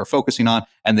technology that they were focusing on.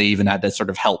 And they even had to sort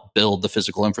of help build the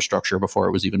physical infrastructure before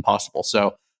it was even possible.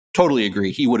 So totally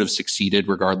agree. He would have succeeded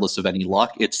regardless of any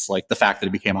luck. It's like the fact that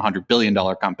it became a $100 billion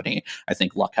company, I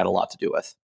think luck had a lot to do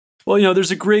with. Well, there's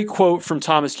a great quote from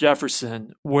Thomas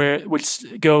Jefferson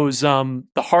which goes, the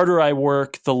harder I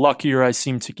work, the luckier I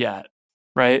seem to get,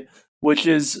 right? Which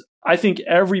is, I think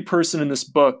every person in this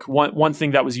book, one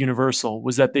thing that was universal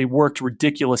was that they worked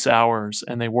ridiculous hours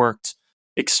and they worked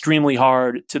extremely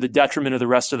hard to the detriment of the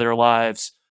rest of their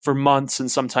lives for months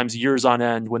and sometimes years on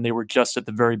end when they were just at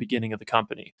the very beginning of the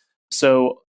company.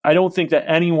 So I don't think that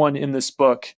anyone in this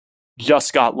book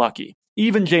just got lucky.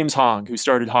 Even James Hong, who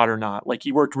started Hot or Not, like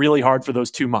he worked really hard for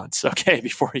those 2 months,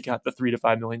 before he got the $3 to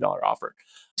 $5 million offer.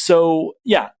 So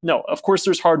yeah, no, of course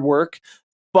there's hard work,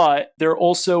 but there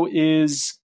also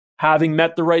is having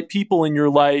met the right people in your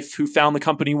life who found the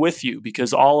company with you,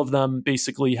 because all of them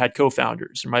basically had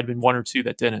co-founders. There might have been one or two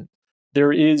that didn't.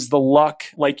 There is the luck,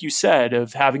 like you said,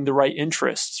 of having the right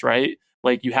interests, right?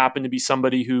 Like you happen to be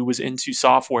somebody who was into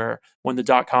software when the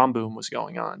dot-com boom was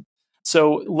going on.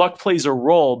 So luck plays a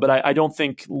role, but I don't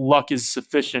think luck is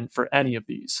sufficient for any of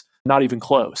these, not even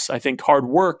close. I think hard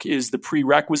work is the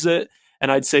prerequisite,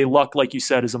 and I'd say luck, like you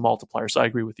said, is a multiplier. So I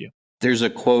agree with you. There's a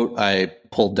quote I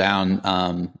pulled down,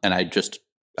 and I just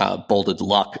bolded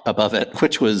luck above it,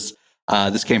 which was,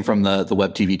 this came from the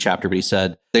Web TV chapter, but he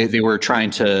said they were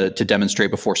trying to demonstrate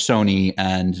before Sony,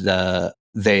 and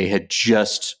they had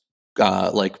just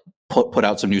put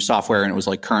out some new software, and it was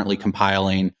like currently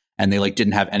compiling, and they like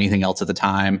didn't have anything else at the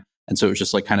time. And so it was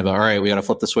just like kind of, all right, we got to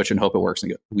flip the switch and hope it works.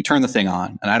 And we turned the thing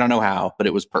on, and I don't know how, but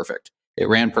it was perfect. It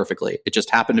ran perfectly. It just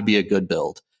happened to be a good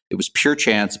build. It was pure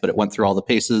chance, but it went through all the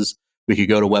paces. We could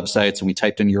go to websites and we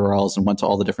typed in URLs and went to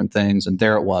all the different things. And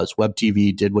there it was. Web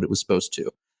TV did what it was supposed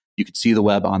to. You could see the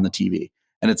web on the TV.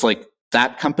 And it's like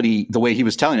that company, the way he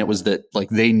was telling it was that like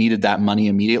they needed that money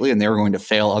immediately and they were going to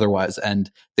fail otherwise.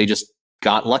 And they just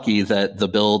got lucky that the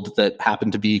build that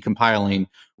happened to be compiling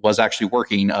was actually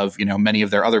working. Of, many of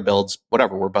their other builds,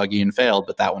 whatever, were buggy and failed,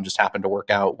 but that one just happened to work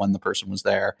out when the person was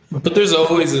there. But there's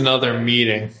always another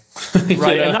meeting.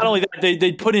 Right. And not only that,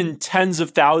 they put in tens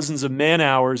of thousands of man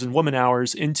hours and woman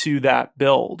hours into that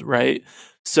build, right?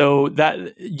 So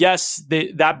that, yes,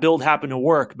 that build happened to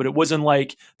work, but it wasn't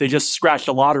like they just scratched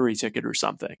a lottery ticket or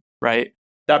something, right?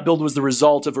 That build was the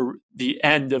result of the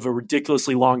end of a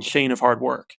ridiculously long chain of hard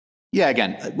work. Yeah,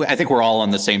 again, I think we're all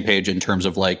on the same page in terms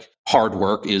of like hard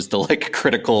work is the like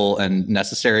critical and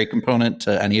necessary component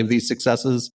to any of these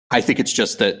successes. I think it's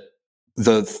just that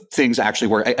the things actually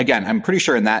work. Again, I'm pretty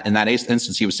sure in that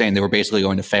instance, he was saying they were basically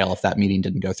going to fail if that meeting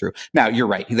didn't go through. Now, you're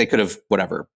right. They could have,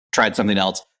 tried something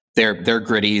else. They're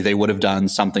gritty. They would have done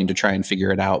something to try and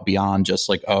figure it out beyond just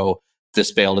like, oh,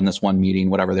 this failed in this one meeting,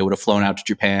 whatever. They would have flown out to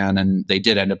Japan, and they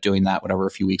did end up doing that, a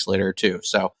few weeks later too.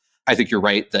 So I think you're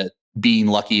right that being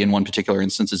lucky in one particular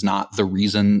instance is not the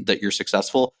reason that you're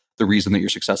successful. The reason that you're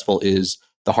successful is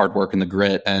the hard work and the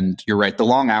grit. And you're right. The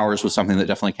long hours was something that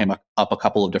definitely came up a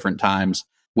couple of different times,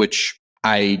 which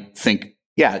I think,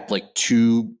 yeah, like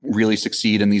to really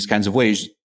succeed in these kinds of ways,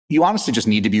 you honestly just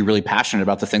need to be really passionate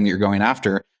about the thing that you're going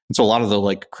after. And so a lot of the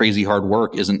like crazy hard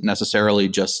work isn't necessarily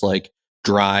just like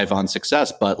drive on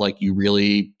success, but like you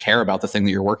really care about the thing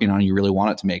that you're working on. You really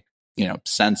want it to make,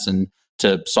 sense and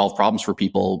to solve problems for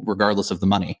people regardless of the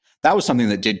money. That was something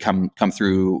that did come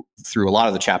through a lot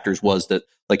of the chapters, was that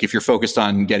like if you're focused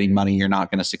on getting money, you're not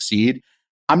going to succeed.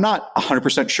 I'm not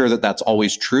 100% sure that that's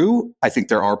always true. I think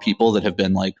there are people that have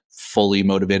been like fully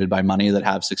motivated by money that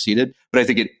have succeeded, but I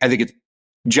think it's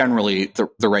generally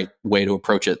the right way to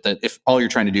approach it. That if all you're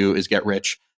trying to do is get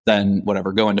rich, then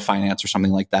whatever, go into finance or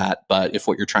something like that. But if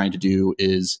what you're trying to do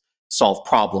is solve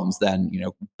problems, then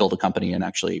build a company and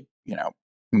actually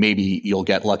maybe you'll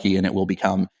get lucky and it will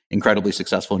become incredibly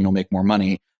successful and you'll make more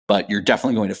money. But you're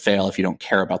definitely going to fail if you don't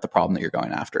care about the problem that you're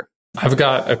going after. I've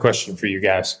got a question for you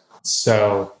guys.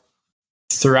 So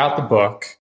throughout the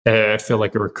book, I feel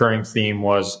like a recurring theme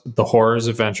was the horrors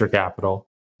of venture capital,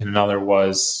 and another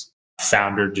was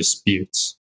founder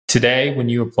disputes. Today, when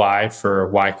you apply for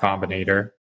Y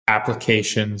Combinator,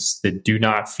 applications that do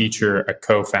not feature a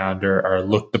co-founder are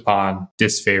looked upon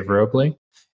disfavorably,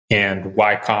 and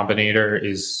Y Combinator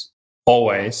is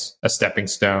always a stepping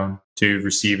stone to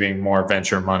receiving more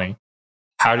venture money.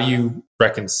 How do you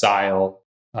reconcile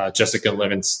Jessica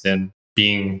Livingston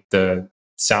being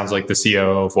sounds like the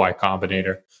COO of Y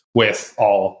Combinator with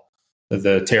all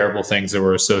the terrible things that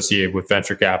were associated with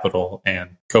venture capital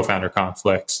and co-founder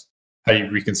conflicts? How do you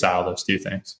reconcile those two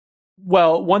things?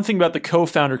 Well, one thing about the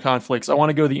co-founder conflicts, I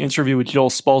want to go to the interview with Joel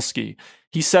Spolsky.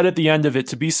 He said at the end of it,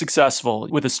 to be successful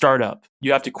with a startup,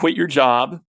 you have to quit your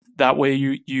job. That way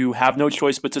you have no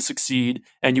choice but to succeed.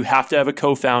 And you have to have a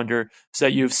co-founder so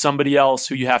that you have somebody else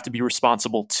who you have to be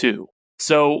responsible to.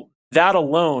 So that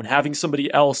alone, having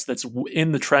somebody else that's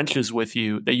in the trenches with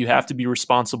you that you have to be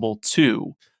responsible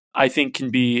to, I think can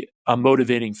be a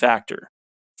motivating factor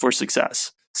for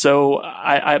success. So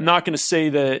I'm not going to say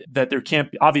that there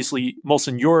can't be. Obviously,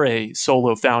 Molson, you're a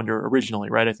solo founder originally,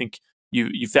 right? I think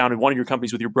you founded one of your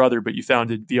companies with your brother, but you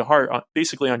founded Via Heart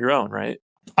basically on your own, right?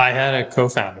 I had a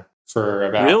co-founder for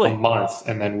about a month,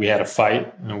 and then we had a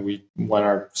fight, and we went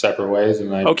our separate ways,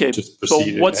 and I just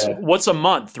proceeded. So what's a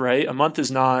month, right? A month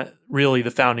is not really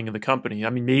the founding of the company. I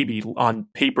mean, maybe on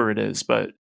paper it is,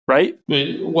 but right?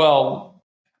 Well,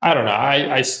 I don't know.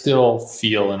 I still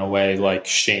feel in a way like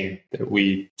shame that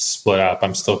we split up.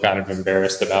 I'm still kind of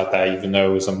embarrassed about that, even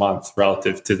though it was a month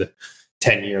relative to the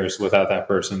 10 years without that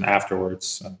person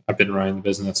afterwards. I've been running the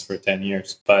business for 10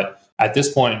 years. But at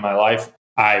this point in my life,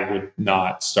 I would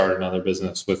not start another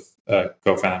business with a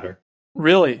co-founder.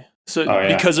 Really? So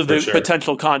because of the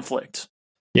potential conflict?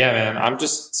 Yeah, man, I'm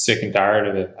just sick and tired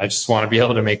of it. I just want to be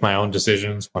able to make my own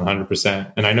decisions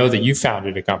 100%. And I know that you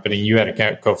founded a company. You had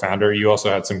a co-founder. You also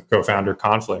had some co-founder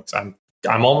conflicts. I'm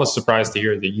almost surprised to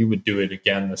hear that you would do it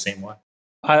again the same way.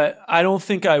 I don't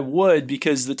think I would,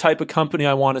 because the type of company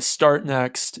I want to start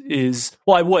next is,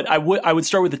 well, I would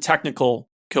start with a technical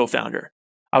co-founder.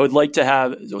 I would like to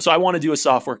have, so I want to do a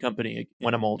software company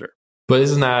when I'm older. But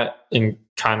isn't that in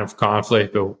kind of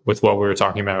conflict with what we were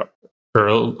talking about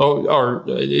earlier? Or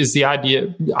is the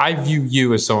idea, I view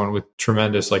you as someone with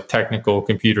tremendous like technical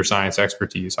computer science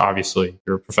expertise. Obviously,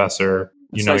 you're a professor,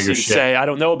 you know your shit. I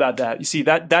don't know about that. You see,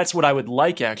 that's what I would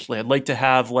like, actually. I'd like to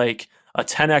have like a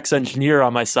 10x engineer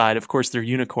on my side. Of course, they're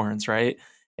unicorns, right?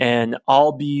 And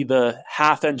I'll be the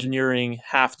half engineering,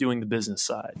 half doing the business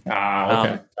side.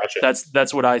 Okay, gotcha.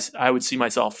 That's what I would see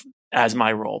myself as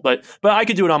my role. But I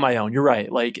could do it on my own. You're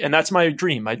right. Like, and that's my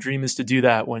dream. My dream is to do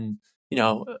that when,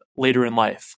 later in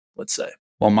life, let's say.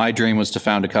 Well, my dream was to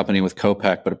found a company with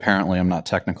Kopec, but apparently I'm not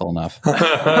technical enough.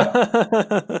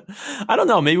 I don't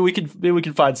know. Maybe we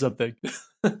can find something.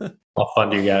 I'll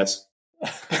fund you guys.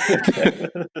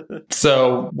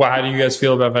 So, how do you guys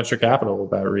feel about venture capital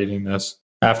about reading this?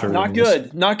 Not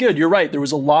good. You're right. There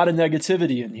was a lot of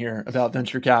negativity in here about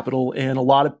venture capital, and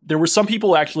there were some people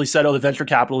who actually said, "Oh, the venture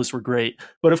capitalists were great."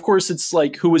 But of course, it's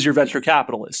like, who was your venture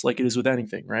capitalist? Like it is with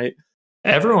anything, right?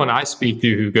 Everyone I speak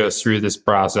to who goes through this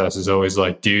process is always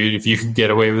like, dude, if you can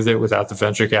get away with it without the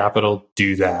venture capital,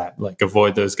 do that. Like,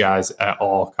 avoid those guys at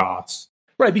all costs.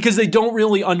 Right, because they don't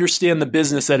really understand the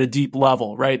business at a deep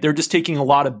level, right? They're just taking a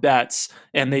lot of bets,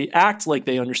 and they act like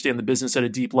they understand the business at a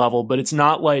deep level, but it's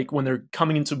not like when they're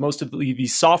coming into most of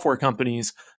these software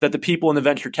companies that the people in the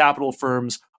venture capital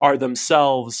firms are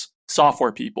themselves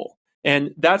software people.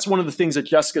 And that's one of the things that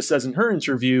Jessica says in her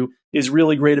interview is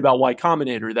really great about Y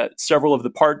Combinator, that several of the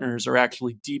partners are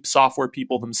actually deep software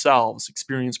people themselves,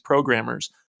 experienced programmers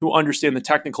who understand the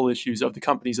technical issues of the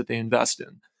companies that they invest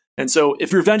in. And so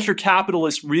if your venture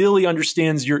capitalist really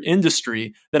understands your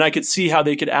industry, then I could see how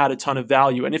they could add a ton of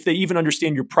value. And if they even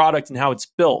understand your product and how it's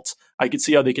built, I could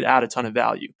see how they could add a ton of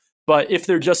value. But if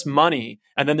they're just money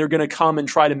and then they're going to come and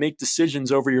try to make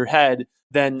decisions over your head,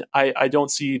 then I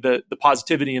don't see the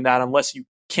positivity in that unless you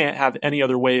can't have any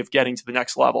other way of getting to the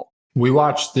next level. We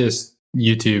watched this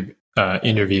YouTube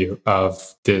interview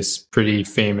of this pretty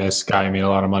famous guy who made a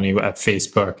lot of money at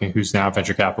Facebook and who's now a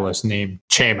venture capitalist named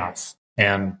Chamath.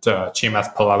 And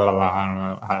Chamath Palala, I don't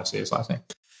know how to say his last name.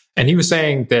 And he was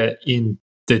saying that in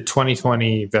the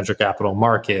 2020 venture capital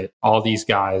market, all these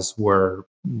guys were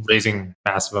raising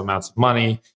massive amounts of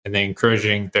money and then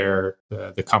encouraging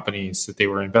the companies that they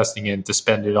were investing in to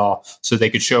spend it all so they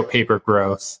could show paper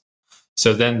growth.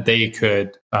 So then they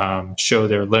could show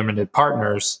their limited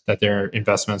partners that their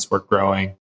investments were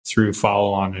growing through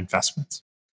follow-on investments.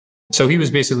 So he was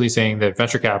basically saying that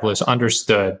venture capitalists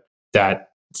understood that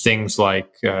things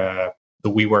like the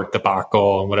WeWork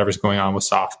debacle and whatever's going on with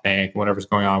SoftBank, whatever's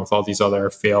going on with all these other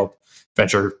failed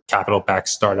venture capital-backed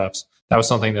startups, that was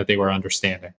something that they were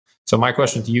understanding. So my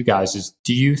question to you guys is,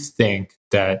 do you think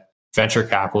that venture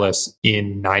capitalists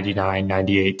in 99,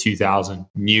 98, 2000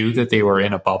 knew that they were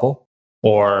in a bubble?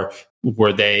 Or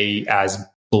were they as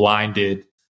blinded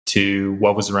to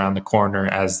what was around the corner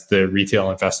as the retail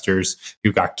investors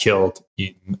who got killed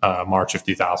in March of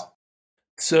 2000?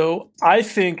 So I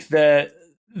think that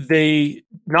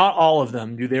not all of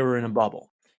them knew they were in a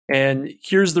bubble. And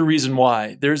here's the reason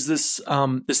why. There's this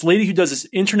lady who does this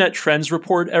internet trends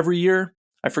report every year.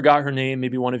 I forgot her name.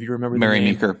 Maybe one of you remember the name. Mary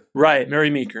Meeker. Right, Mary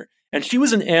Meeker. And she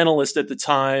was an analyst at the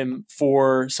time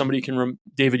for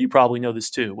David, you probably know this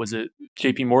too. Was it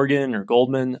JP Morgan or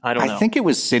Goldman? I don't know. I think it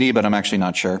was Citi, but I'm actually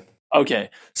not sure. Okay.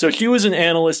 So she was an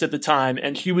analyst at the time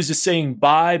and she was just saying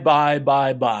buy, buy,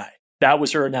 buy, buy. That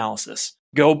was her analysis.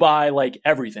 Go buy like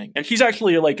everything. And she's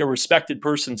actually like a respected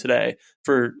person today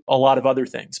for a lot of other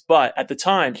things. But at the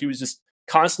time, she was just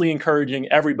constantly encouraging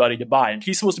everybody to buy. And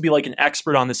she's supposed to be like an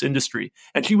expert on this industry.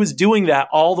 And she was doing that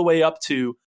all the way up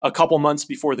to a couple months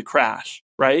before the crash,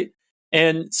 right?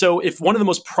 And so if one of the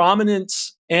most prominent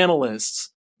analysts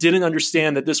didn't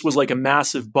understand that this was like a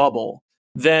massive bubble,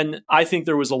 then I think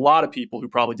there was a lot of people who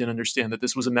probably didn't understand that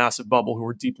this was a massive bubble who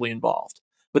were deeply involved.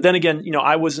 But then again,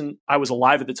 I was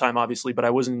alive at the time, obviously, but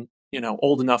I wasn't,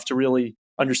 old enough to really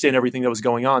understand everything that was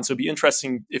going on. So it'd be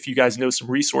interesting if you guys know some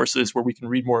resources where we can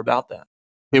read more about that.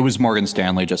 It was Morgan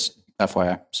Stanley, just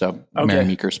FYI. So okay. Mary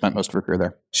Meeker spent most of her career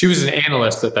there. She was an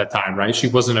analyst at that time, right? She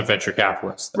wasn't a venture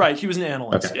capitalist. Right. She was an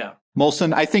analyst. Okay. Yeah.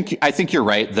 Molson, I think you're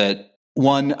right that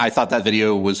one, I thought that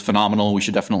video was phenomenal. We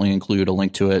should definitely include a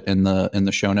link to it in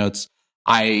the show notes.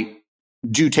 I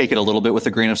do take it a little bit with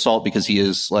a grain of salt because he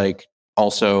is like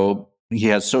also he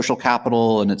has social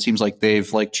capital and it seems like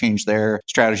they've like changed their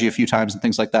strategy a few times and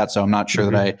things like that. So I'm not sure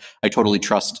that I totally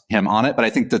trust him on it, but I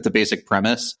think that the basic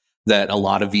premise that a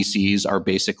lot of VCs are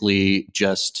basically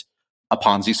just a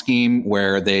Ponzi scheme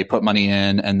where they put money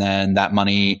in and then that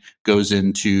money goes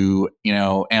into,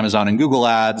 Amazon and Google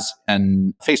ads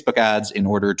and Facebook ads in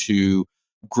order to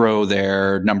grow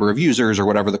their number of users or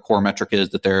whatever the core metric is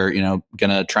that they're, going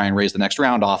to try and raise the next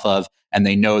round off of. And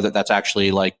they know that that's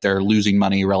actually like they're losing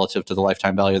money relative to the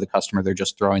lifetime value of the customer. They're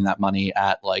just throwing that money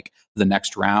at like the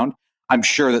next round. I'm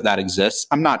sure that exists.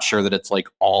 I'm not sure that it's like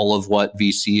all of what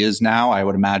VC is now. I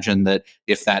would imagine that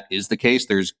if that is the case,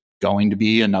 there's going to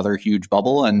be another huge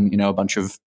bubble and, a bunch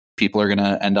of people are going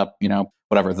to end up,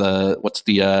 whatever what's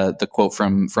the quote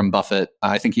from Buffett.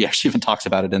 I think he actually even talks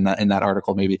about it in that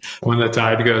article, maybe. When the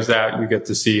tide goes out, you get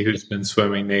to see who's been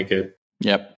swimming naked.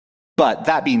 Yep. But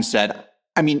that being said,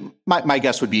 I mean, my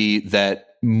guess would be that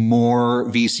more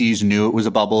VCs knew it was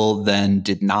a bubble than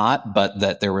did not, but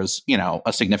that there was,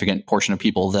 a significant portion of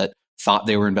people that thought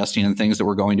they were investing in things that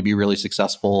were going to be really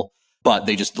successful, but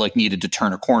they just like needed to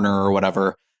turn a corner or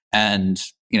whatever. And,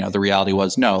 the reality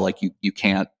was no, like you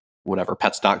can't, whatever,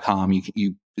 pets.com,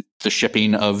 the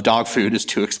shipping of dog food is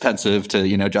too expensive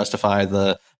to, justify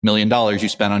the $1 million you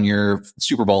spent on your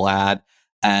Super Bowl ad.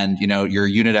 And, your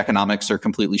unit economics are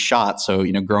completely shot. So,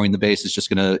 growing the base is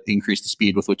just going to increase the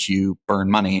speed with which you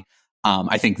burn money.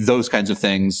 I think those kinds of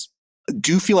things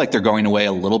do feel like they're going away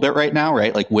a little bit right now,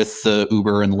 right? Like with the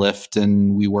Uber and Lyft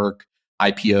and WeWork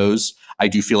IPOs, I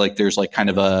do feel like there's like kind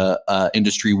of a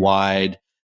industry-wide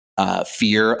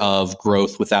fear of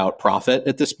growth without profit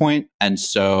at this point. And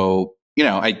so,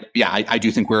 I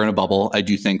do think we're in a bubble. I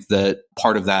do think that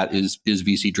part of that is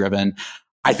VC driven.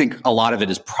 I think a lot of it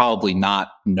is probably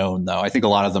not known, though. I think a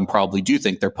lot of them probably do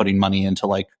think they're putting money into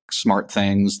like smart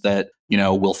things that,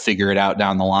 will figure it out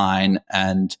down the line.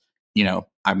 And,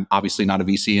 I'm obviously not a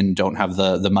VC and don't have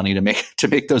the money to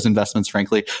make those investments,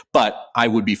 frankly, but I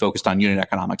would be focused on unit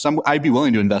economics. I'd be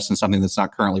willing to invest in something that's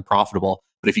not currently profitable,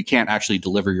 but if you can't actually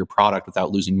deliver your product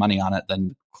without losing money on it,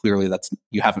 then clearly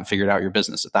you haven't figured out your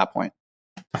business at that point.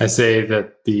 I say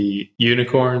that the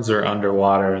unicorns are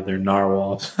underwater, they're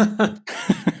narwhals.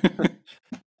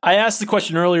 I asked the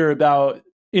question earlier about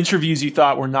interviews you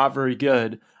thought were not very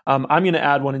good. I'm going to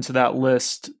add one into that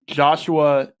list.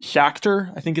 Joshua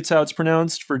Schachter, I think it's how it's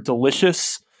pronounced, for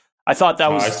Delicious. I thought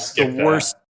that was the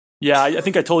worst. Yeah, I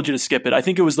think I told you to skip it. I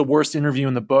think it was the worst interview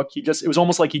in the book. It was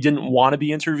almost like he didn't want to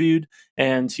be interviewed,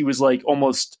 and he was like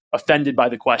almost offended by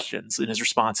the questions in his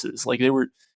responses. Like it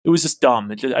was just dumb.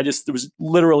 There was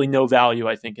literally no value,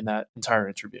 I think, in that entire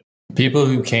interview. People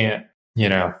who can't,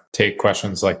 take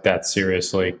questions like that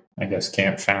seriously, I guess,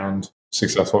 can't found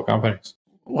successful companies.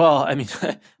 Well, I mean,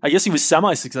 I guess he was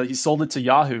semi-successful. He sold it to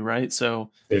Yahoo, right?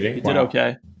 So he did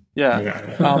okay.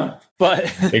 Yeah.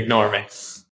 But ignore me.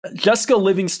 Jessica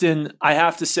Livingston, I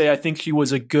have to say, I think she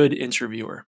was a good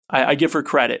interviewer. I give her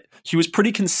credit. She was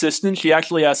pretty consistent. She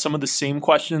actually asked some of the same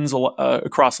questions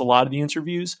across a lot of the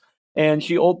interviews,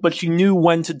 but she knew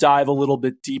when to dive a little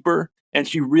bit deeper, and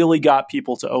she really got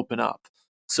people to open up.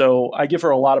 So I give her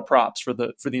a lot of props for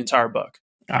the entire book.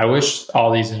 I wish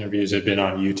all these interviews had been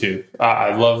on YouTube.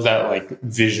 I love that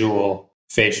visual,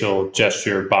 facial,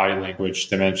 gesture, body language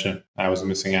dimension. I was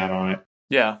missing out on it.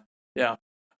 Yeah.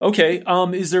 Okay.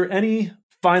 Is there any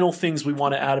final things we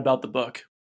want to add about the book?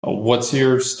 What's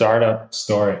your startup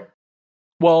story?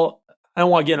 Well, I don't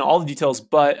want to get into all the details,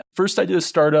 but first I did a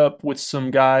startup with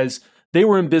some guys. They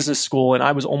were in business school, and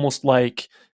I was almost like,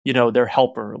 their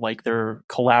helper, like their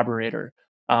collaborator.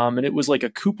 And it was like a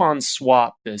coupon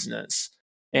swap business.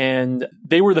 And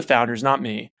they were the founders, not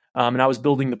me. And I was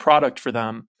building the product for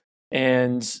them.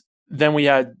 And then we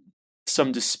had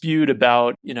some dispute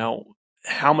about,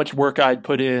 how much work I'd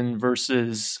put in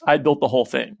versus I'd built the whole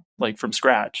thing, like from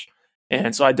scratch.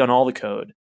 And so I'd done all the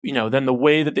code. Then the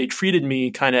way that they treated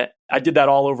me, I did that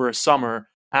all over a summer.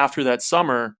 After that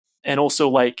summer, and also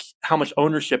like how much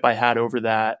ownership I had over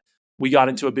that, we got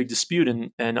into a big dispute,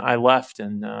 and I left,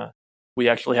 and we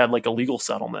actually had like a legal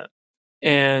settlement.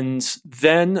 And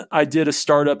then I did a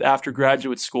startup after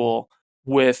graduate school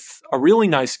with a really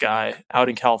nice guy out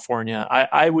in California.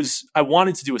 I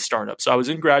wanted to do a startup. So I was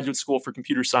in graduate school for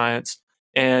computer science,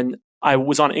 and I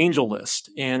was on AngelList,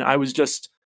 and I was just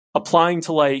applying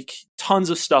to like tons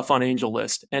of stuff on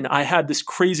AngelList. And I had this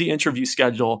crazy interview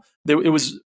schedule. It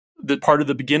was the part of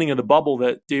the beginning of the bubble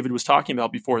that David was talking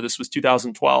about before. This was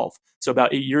 2012. So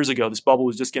about 8 years ago, this bubble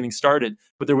was just getting started,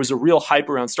 but there was a real hype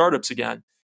around startups again.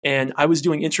 And I was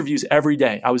doing interviews every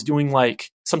day. I was doing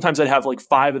sometimes I'd have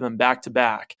 5 of them back to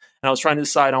back. And I was trying to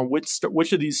decide on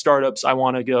which of these startups I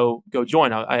want to go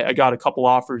join. I got a couple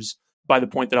offers by the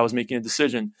point that I was making a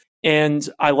decision. And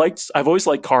I've always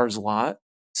liked cars a lot.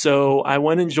 So I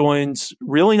went and joined a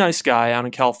really nice guy out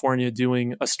in California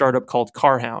doing a startup called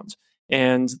CarHound.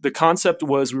 And the concept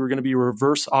was we were going to be a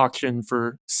reverse auction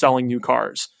for selling new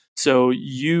cars. So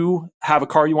you have a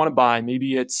car you want to buy.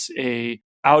 Maybe it's a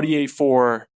Audi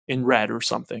A4 in red or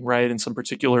something, right? And some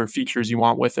particular features you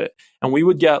want with it. And we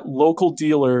would get local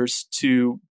dealers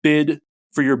to bid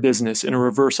for your business in a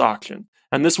reverse auction.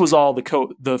 And this was all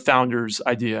the founder's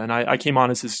idea. And I came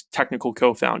on as his technical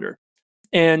co-founder.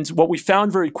 And what we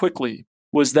found very quickly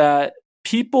was that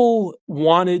people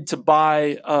wanted to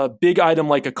buy a big item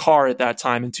like a car at that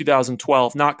time in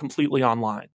 2012, not completely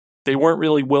online. They weren't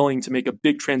really willing to make a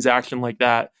big transaction like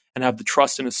that and have the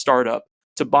trust in a startup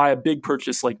to buy a big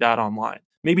purchase like that online.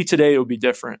 Maybe today it would be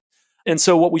different. And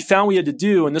so what we found we had to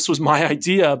do, and this was my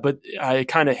idea, but I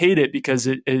kind of hate it because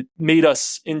it made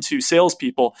us into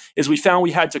salespeople, is we found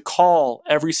we had to call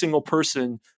every single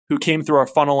person who came through our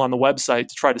funnel on the website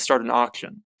to try to start an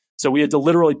auction. So we had to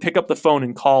literally pick up the phone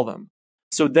and call them.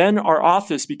 So then our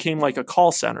office became like a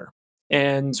call center.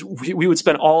 And we would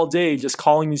spend all day just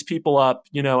calling these people up,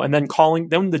 and then calling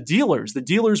them the dealers. The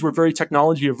dealers were very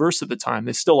technology averse at the time.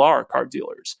 They still are, car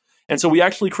dealers. And so we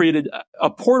actually created a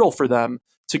portal for them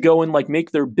to go and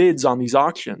make their bids on these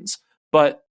auctions.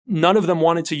 But none of them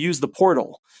wanted to use the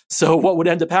portal. So what would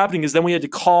end up happening is then we had to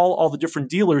call all the different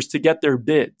dealers to get their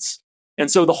bids.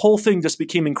 And so the whole thing just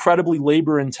became incredibly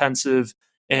labor intensive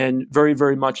and very,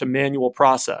 very much a manual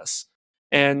process.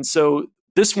 And so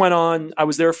this went on. I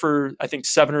was there for, I think,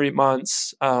 7 or 8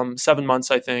 months, 7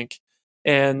 months, I think.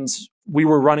 And we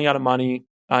were running out of money.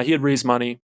 He had raised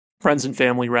money, friends and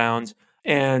family round.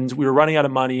 And we were running out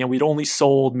of money, and we'd only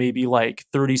sold maybe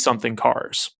 30 something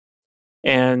cars.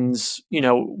 And,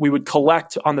 we would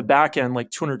collect on the back end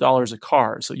 $200 a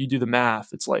car. So you do the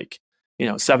math. It's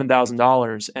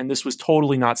 $7,000. And this was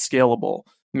totally not scalable,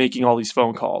 making all these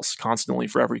phone calls constantly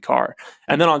for every car.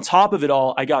 And then on top of it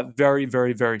all, I got very,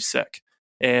 very, very sick.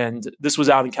 And this was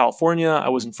out in California. I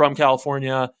wasn't from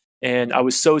California. And I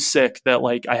was so sick that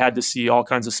like I had to see all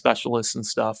kinds of specialists and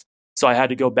stuff. So I had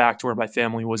to go back to where my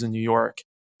family was in New York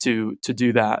to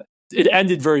do that. It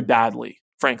ended very badly,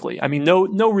 frankly. I mean,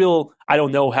 no real, I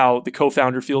don't know how the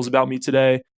co-founder feels about me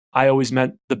today. I always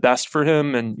meant the best for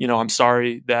him. And, I'm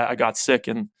sorry that I got sick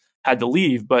and had to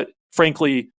leave. But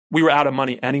frankly, we were out of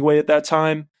money anyway at that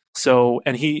time. So,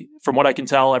 and he, from what I can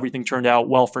tell, everything turned out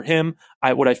well for him.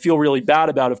 What I feel really bad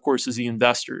about, of course, is the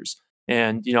investors.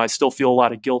 And, I still feel a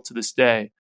lot of guilt to this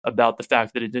day about the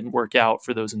fact that it didn't work out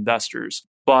for those investors.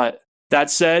 But that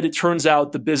said, it turns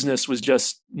out the business was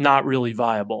just not really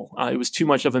viable. It was too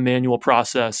much of a manual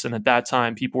process. And at that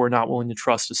time, people were not willing to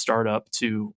trust a startup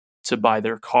to buy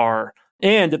their car.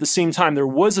 And at the same time, there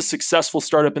was a successful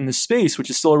startup in this space, which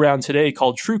is still around today,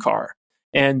 called TrueCar.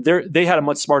 And they had a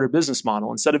much smarter business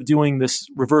model. Instead of doing this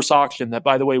reverse auction that,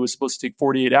 by the way, was supposed to take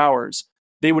 48 hours,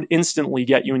 they would instantly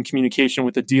get you in communication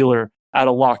with the dealer at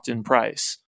a locked-in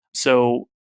price. So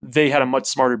they had a much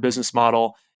smarter business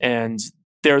model, and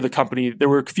they're the company. There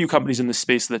were a few companies in this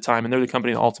space at the time, and they're the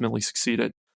company that ultimately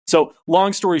succeeded. So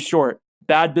long story short,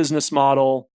 bad business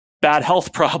model, bad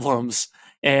health problems,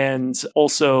 and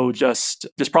also just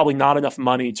there's probably not enough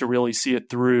money to really see it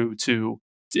through to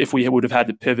if we would have had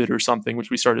to pivot or something, which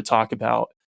we started to talk about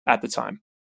at the time.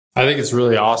 I think it's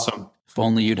really awesome. If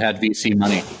only you'd had VC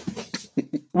money.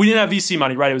 We didn't have VC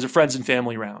money, right? It was a friends and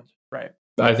family round, right?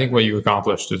 I think what you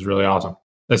accomplished is really awesome,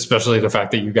 especially the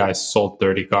fact that you guys sold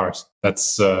 30 cars.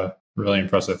 That's really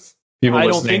impressive. People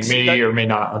listening may or may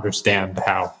not understand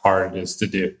how hard it is to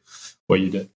do what you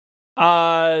did.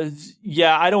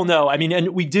 Yeah, I don't know. I mean, and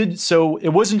we did, so it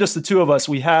wasn't just the two of us.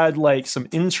 We had like some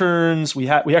interns. We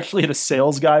actually had a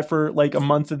sales guy for like a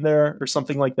month in there or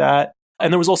something like that.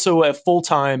 And there was also a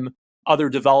full-time other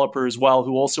developer as well,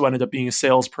 who also ended up being a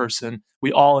salesperson.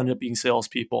 We all ended up being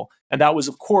salespeople. And that was,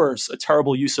 of course, a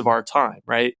terrible use of our time,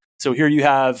 right? So here you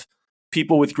have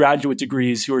people with graduate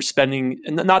degrees who are spending,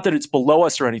 and not that it's below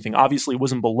us or anything. Obviously, it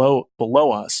wasn't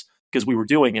below us because we were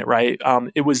doing it, right?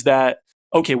 It was that,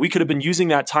 okay, we could have been using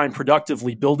that time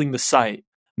productively, building the site,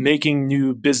 making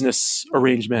new business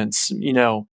arrangements,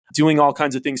 doing all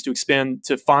kinds of things to expand,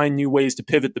 to find new ways to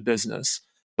pivot the business.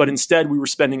 But instead, we were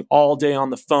spending all day on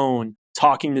the phone,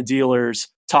 talking to dealers,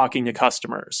 talking to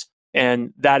customers.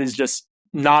 And that is just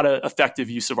not an effective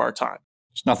use of our time.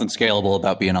 There's nothing scalable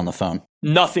about being on the phone.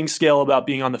 Nothing scalable about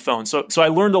being on the phone. So I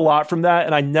learned a lot from that,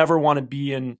 and I never want to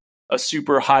be in a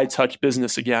super high-touch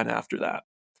business again after that.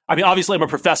 I mean, obviously, I'm a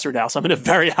professor now, so I'm in a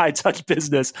very high-touch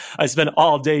business. I spend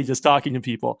all day just talking to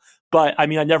people. But I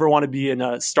mean, I never want to be in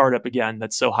a startup again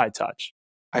that's so high-touch.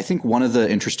 I think one of the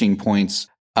interesting points,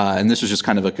 and this was just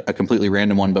kind of a completely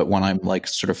random one, but one I'm like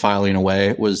sort of filing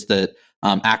away, was that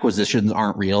acquisitions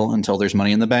aren't real until there's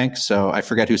money in the bank. So I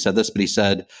forget who said this, but he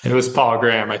said... It was Paul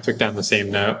Graham. I took down the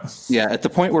same note. Yeah, at the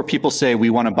point where people say, we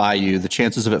want to buy you, the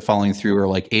chances of it falling through are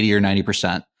like 80 or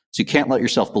 90%. So you can't let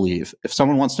yourself believe. If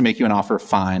someone wants to make you an offer,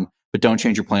 fine, but don't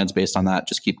change your plans based on that.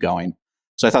 Just keep going.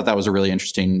 So I thought that was a really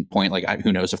interesting point. Like,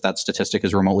 who knows if that statistic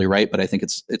is remotely right, but I think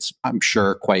it's I'm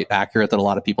sure quite accurate that a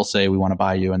lot of people say we want to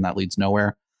buy you and that leads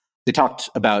nowhere. They talked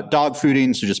about dog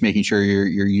fooding, so just making sure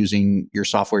you're using your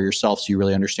software yourself so you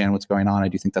really understand what's going on. I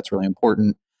do think that's really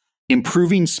important.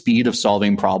 Improving speed of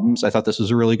solving problems. I thought this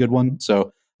was a really good one.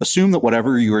 So assume that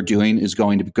whatever you are doing is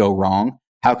going to go wrong.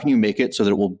 How can you make it so that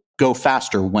it will go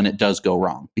faster when it does go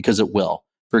wrong? Because it will.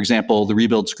 For example, the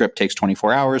rebuild script takes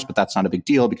 24 hours, but that's not a big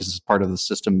deal because it's part of the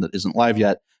system that isn't live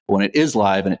yet. But when it is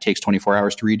live and it takes 24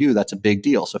 hours to redo, that's a big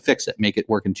deal. So fix it, make it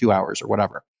work in 2 hours or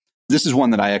whatever. This is one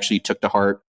that I actually took to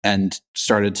heart and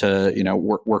started to,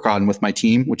 work on with my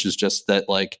team, which is just that,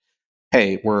 like,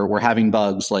 hey, we're having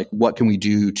bugs. Like, what can we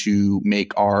do to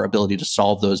make our ability to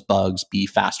solve those bugs be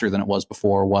faster than it was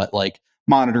before? What, like,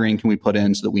 monitoring can we put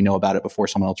in so that we know about it before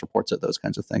someone else reports it? Those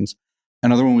kinds of things.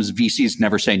 Another one was VCs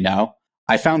never say no.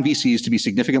 I found VCs to be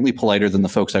significantly politer than the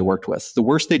folks I worked with. The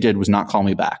worst they did was not call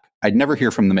me back. I'd never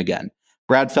hear from them again.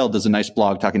 Brad Feld does a nice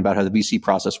blog talking about how the VC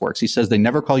process works. He says they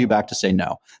never call you back to say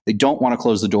no. They don't want to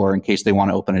close the door in case they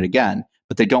want to open it again,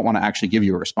 but they don't want to actually give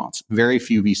you a response. Very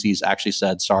few VCs actually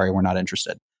said, sorry, we're not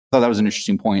interested. I thought that was an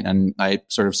interesting point. And I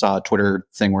sort of saw a Twitter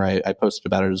thing where I posted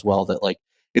about it as well, that like,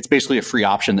 it's basically a free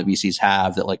option that VCs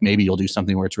have that like maybe you'll do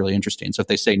something where it's really interesting. So if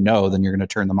they say no, then you're going to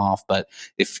turn them off. But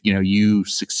if, you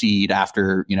succeed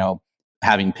after,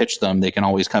 having pitched them, they can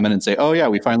always come in and say, oh yeah,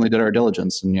 we finally did our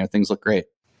diligence and, things look great.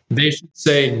 They should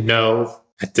say no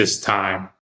at this time.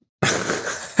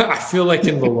 I feel like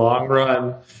in the long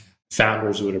run,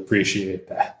 founders would appreciate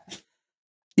that.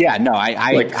 Yeah, no,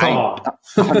 I Like, come on.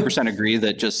 100% agree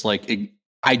that just like,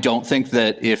 I don't think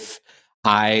that if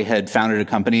I had founded a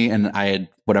company and I had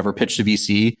whatever pitched a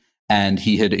VC and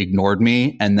he had ignored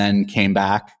me and then came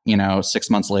back, 6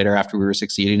 months later after we were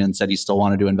succeeding and said he still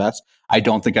wanted to invest, I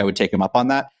don't think I would take him up on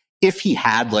that. If he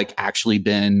had like actually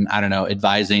been, I don't know,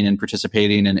 advising and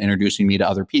participating and introducing me to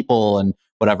other people and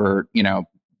whatever,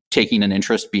 taking an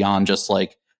interest beyond just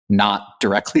like not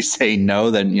directly saying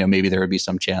no, then, maybe there would be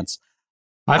some chance.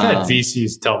 I've had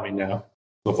VCs tell me no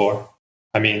before.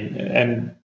 I mean,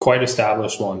 and quite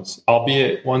established ones,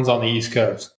 albeit ones on the East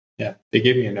Coast. Yeah, they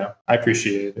gave me a no. I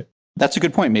appreciated it. That's a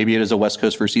good point. Maybe it is a West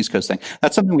Coast versus East Coast thing.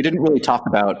 That's something we didn't really talk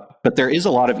about, but there is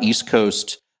a lot of East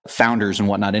Coast founders and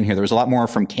whatnot in here. There was a lot more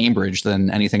from Cambridge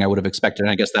than anything I would have expected. And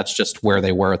I guess that's just where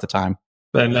they were at the time.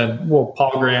 And then,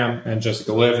 Paul Graham and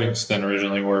Jessica Livingston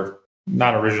originally were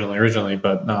not originally,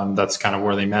 but that's kind of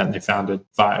where they met and they founded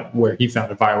where he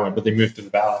founded Viaweb, but they moved to the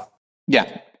Valley.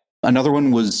 Yeah. Another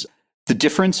one was the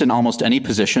difference in almost any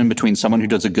position between someone who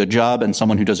does a good job and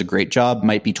someone who does a great job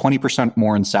might be 20%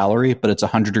 more in salary, but it's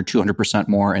 100 or 200%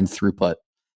 more in throughput.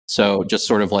 So just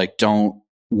sort of like, don't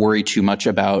worry too much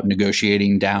about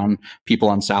negotiating down people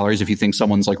on salaries. If you think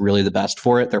someone's like really the best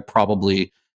for it, they're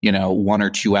probably, 1 or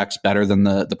 2x better than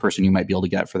the person you might be able to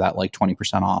get for that like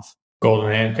 20% off.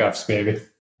 Golden handcuffs, baby.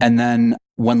 And then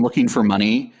when looking for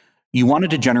money, you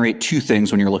wanted to generate two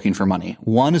things when you're looking for money.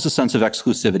 One is a sense of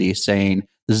exclusivity, saying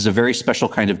this is a very special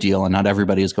kind of deal and not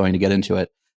everybody is going to get into it.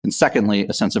 And secondly,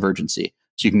 a sense of urgency,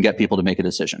 so you can get people to make a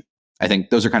decision. I think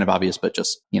those are kind of obvious, but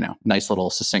just, nice little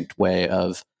succinct way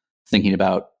of thinking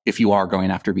about if you are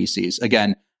going after VCs.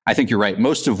 Again, I think you're right.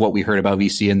 Most of what we heard about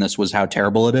VC in this was how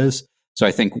terrible it is. So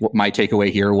I think what my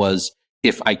takeaway here was,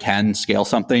 if I can scale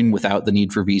something without the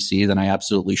need for VC, then I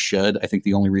absolutely should. I think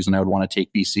the only reason I would want to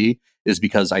take VC is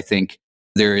because I think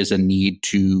there is a need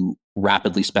to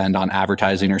rapidly spend on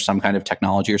advertising or some kind of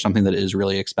technology or something that is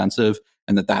really expensive,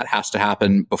 and that has to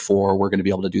happen before we're going to be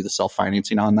able to do the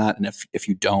self-financing on that. And if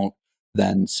you don't,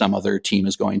 then some other team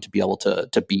is going to be able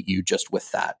to beat you just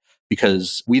with that.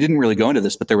 Because we didn't really go into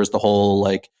this, but there was the whole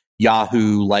like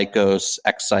Yahoo, Lycos,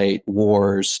 Excite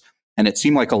wars. And it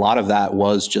seemed like a lot of that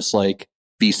was just like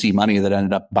VC money that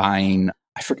ended up buying.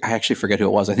 I actually forget who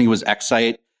it was. I think it was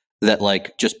Excite that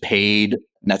like just paid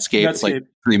Netscape like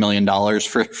 $3 million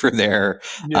for their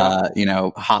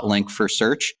hot link for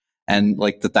search. And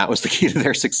like that was the key to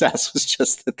their success, was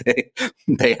just that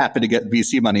they happened to get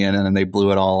VC money in, and then they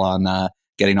blew it all on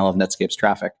getting all of Netscape's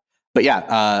traffic. But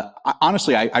yeah,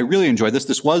 honestly, I really enjoyed this.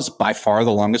 This was by far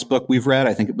the longest book we've read.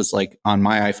 I think it was like on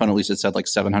my iPhone, at least it said like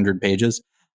 700 pages.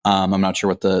 I'm not sure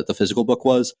what the physical book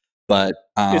was, but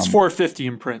it's 450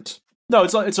 in print. No,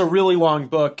 it's a really long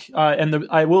book. And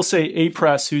I will say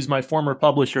A-Press, who's my former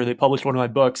publisher, they published one of my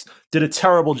books, did a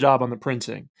terrible job on the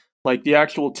printing. Like the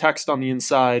actual text on the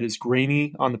inside is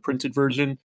grainy on the printed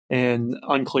version and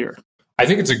unclear. I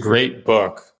think it's a great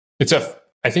book.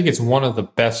 I think it's one of the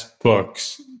best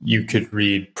books you could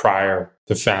read prior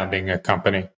to founding a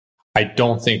company. I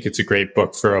don't think it's a great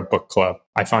book for a book club.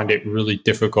 I find it really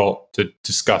difficult to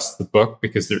discuss the book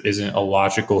because there isn't a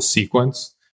logical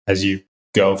sequence as you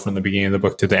go from the beginning of the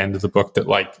book to the end of the book that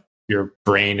like your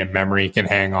brain and memory can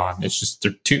hang on. It's just,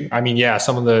 they're too,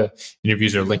 some of the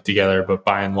interviews are linked together, but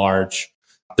by and large,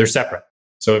 they're separate.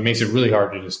 So it makes it really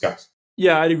hard to discuss.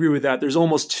 Yeah, I'd agree with that. There's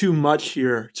almost too much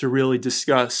here to really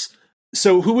discuss.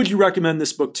 So who would you recommend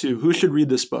this book to? Who should read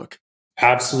this book?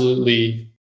 Absolutely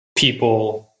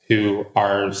people who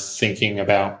are thinking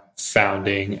about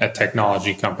founding a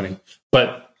technology company.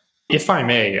 But if I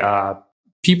may,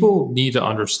 people need to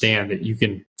understand that you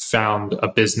can found a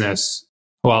business.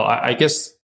 Well, I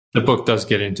guess the book does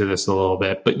get into this a little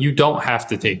bit, but you don't have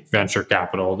to take venture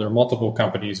capital. There are multiple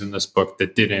companies in this book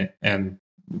that didn't, and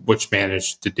which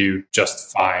managed to do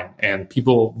just fine. And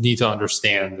people need to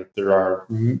understand that there are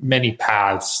many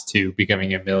paths to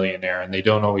becoming a millionaire, and they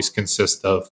don't always consist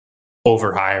of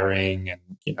overhiring and,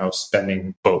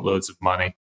 spending boatloads of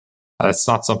money. That's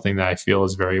not something that I feel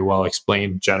is very well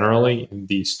explained generally in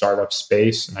the startup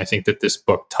space. And I think that this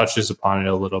book touches upon it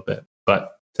a little bit.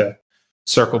 But to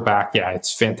circle back, yeah,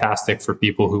 it's fantastic for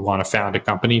people who want to found a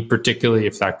company, particularly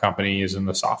if that company is in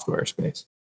the software space.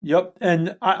 Yep.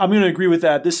 And I'm going to agree with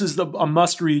that. This is a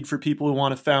must read for people who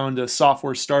want to found a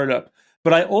software startup.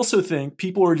 But I also think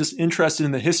people who are just interested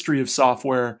in the history of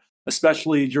software,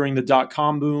 especially during the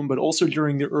dot-com boom, but also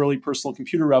during the early personal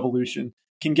computer revolution,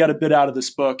 can get a bit out of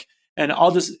this book. And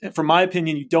from my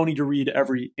opinion, you don't need to read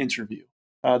every interview.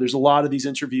 There's a lot of these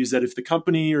interviews that if the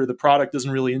company or the product doesn't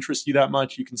really interest you that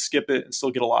much, you can skip it and still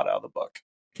get a lot out of the book.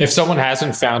 If someone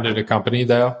hasn't founded a company,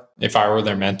 though, if I were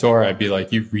their mentor, I'd be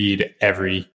like, you read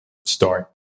every story.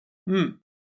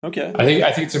 Okay.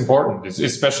 I think it's important. It's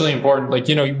especially important. Like,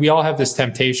 we all have this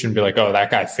temptation to be like, oh,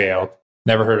 that guy failed.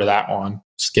 Never heard of that one.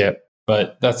 Skip.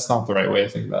 But that's not the right way to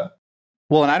think about it.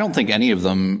 Well, and I don't think any of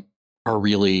them are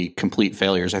really complete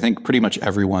failures. I think pretty much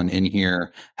everyone in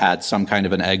here had some kind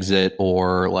of an exit,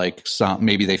 or like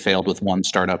maybe they failed with one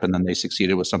startup and then they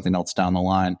succeeded with something else down the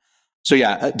line. So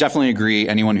yeah, I definitely agree.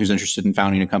 Anyone who's interested in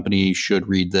founding a company should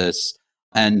read this.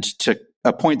 And to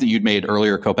a point that you'd made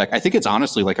earlier, Kopek, I think it's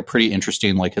honestly like a pretty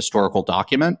interesting like historical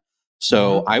document.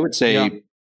 So I would say,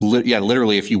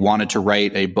 literally, if you wanted to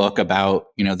write a book about,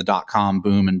 the .com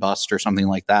boom and bust or something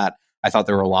like that, I thought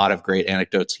there were a lot of great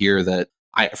anecdotes here that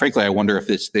I wonder if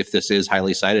this is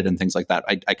highly cited and things like that.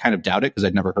 I kind of doubt it because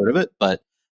I'd never heard of it, but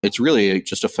it's really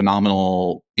just a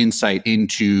phenomenal insight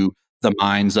into the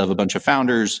minds of a bunch of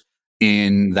founders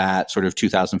in that sort of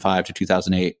 2005 to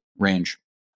 2008 range.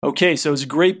 Okay, so it's a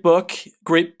great book,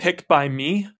 great pick by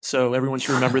me. So everyone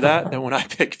should remember that when I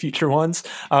pick future ones,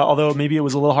 although maybe it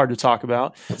was a little hard to talk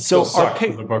about. So our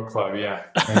pick for the book club, yeah.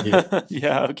 Thank you.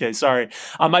 Yeah, okay, sorry.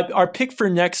 Our pick for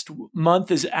next month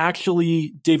is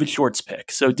actually David Short's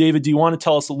pick. So David, do you want to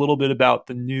tell us a little bit about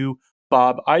the new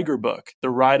Bob Iger book, The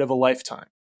Ride of a Lifetime?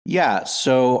 Yeah,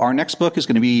 so our next book is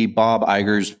going to be Bob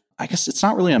Iger's, I guess it's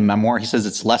not really a memoir. He says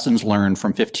it's lessons learned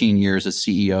from 15 years as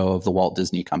CEO of the Walt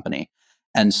Disney Company.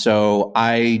 And so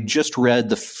I just read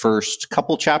the first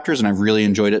couple chapters and I've really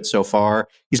enjoyed it so far.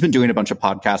 He's been doing a bunch of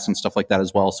podcasts and stuff like that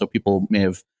as well. So people may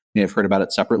have heard about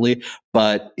it separately,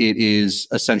 but it is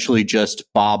essentially just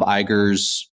Bob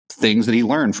Iger's things that he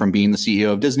learned from being the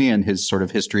CEO of Disney and his sort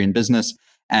of history in business.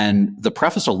 And the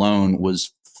preface alone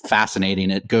was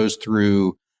fascinating. It goes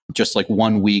through just like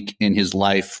 1 week in his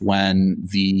life when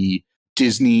the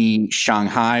Disney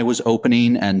Shanghai was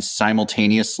opening and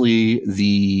simultaneously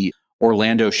the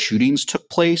Orlando shootings took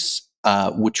place,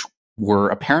 which were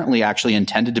apparently actually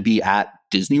intended to be at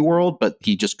Disney World, but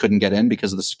he just couldn't get in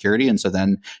because of the security. And so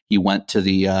then he went to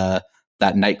the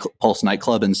that Pulse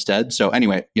nightclub instead. So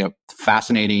anyway,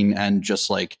 fascinating and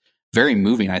just like very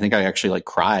moving. I think I actually like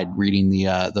cried reading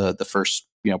the first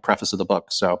preface of the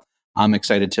book. So I'm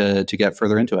excited to get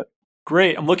further into it.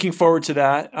 Great. I'm looking forward to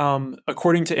that.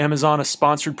 According to Amazon, a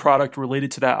sponsored product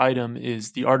related to that item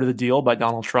is The Art of the Deal by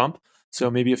Donald Trump. So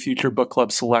maybe a future book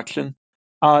club selection.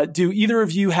 Do either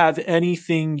of you have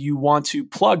anything you want to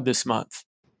plug this month?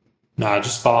 No,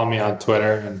 just follow me on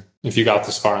Twitter. And if you got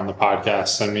this far on the podcast,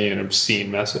 send me an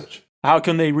obscene message. How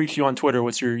can they reach you on Twitter?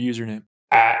 What's your username?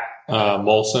 At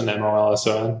Molson,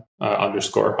 MOLSON,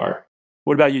 _heart.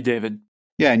 What about you, David?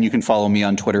 Yeah, and you can follow me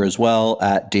on Twitter as well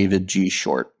at David G.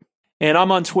 Short. And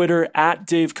I'm on Twitter at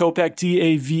Dave Kopec,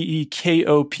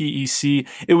 DAVEKOPEC.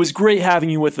 It was great having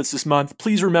you with us this month.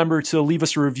 Please remember to leave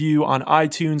us a review on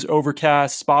iTunes,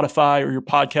 Overcast, Spotify, or your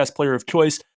podcast player of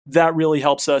choice. That really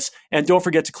helps us. And don't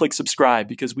forget to click subscribe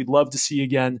because we'd love to see you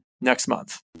again next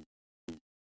month.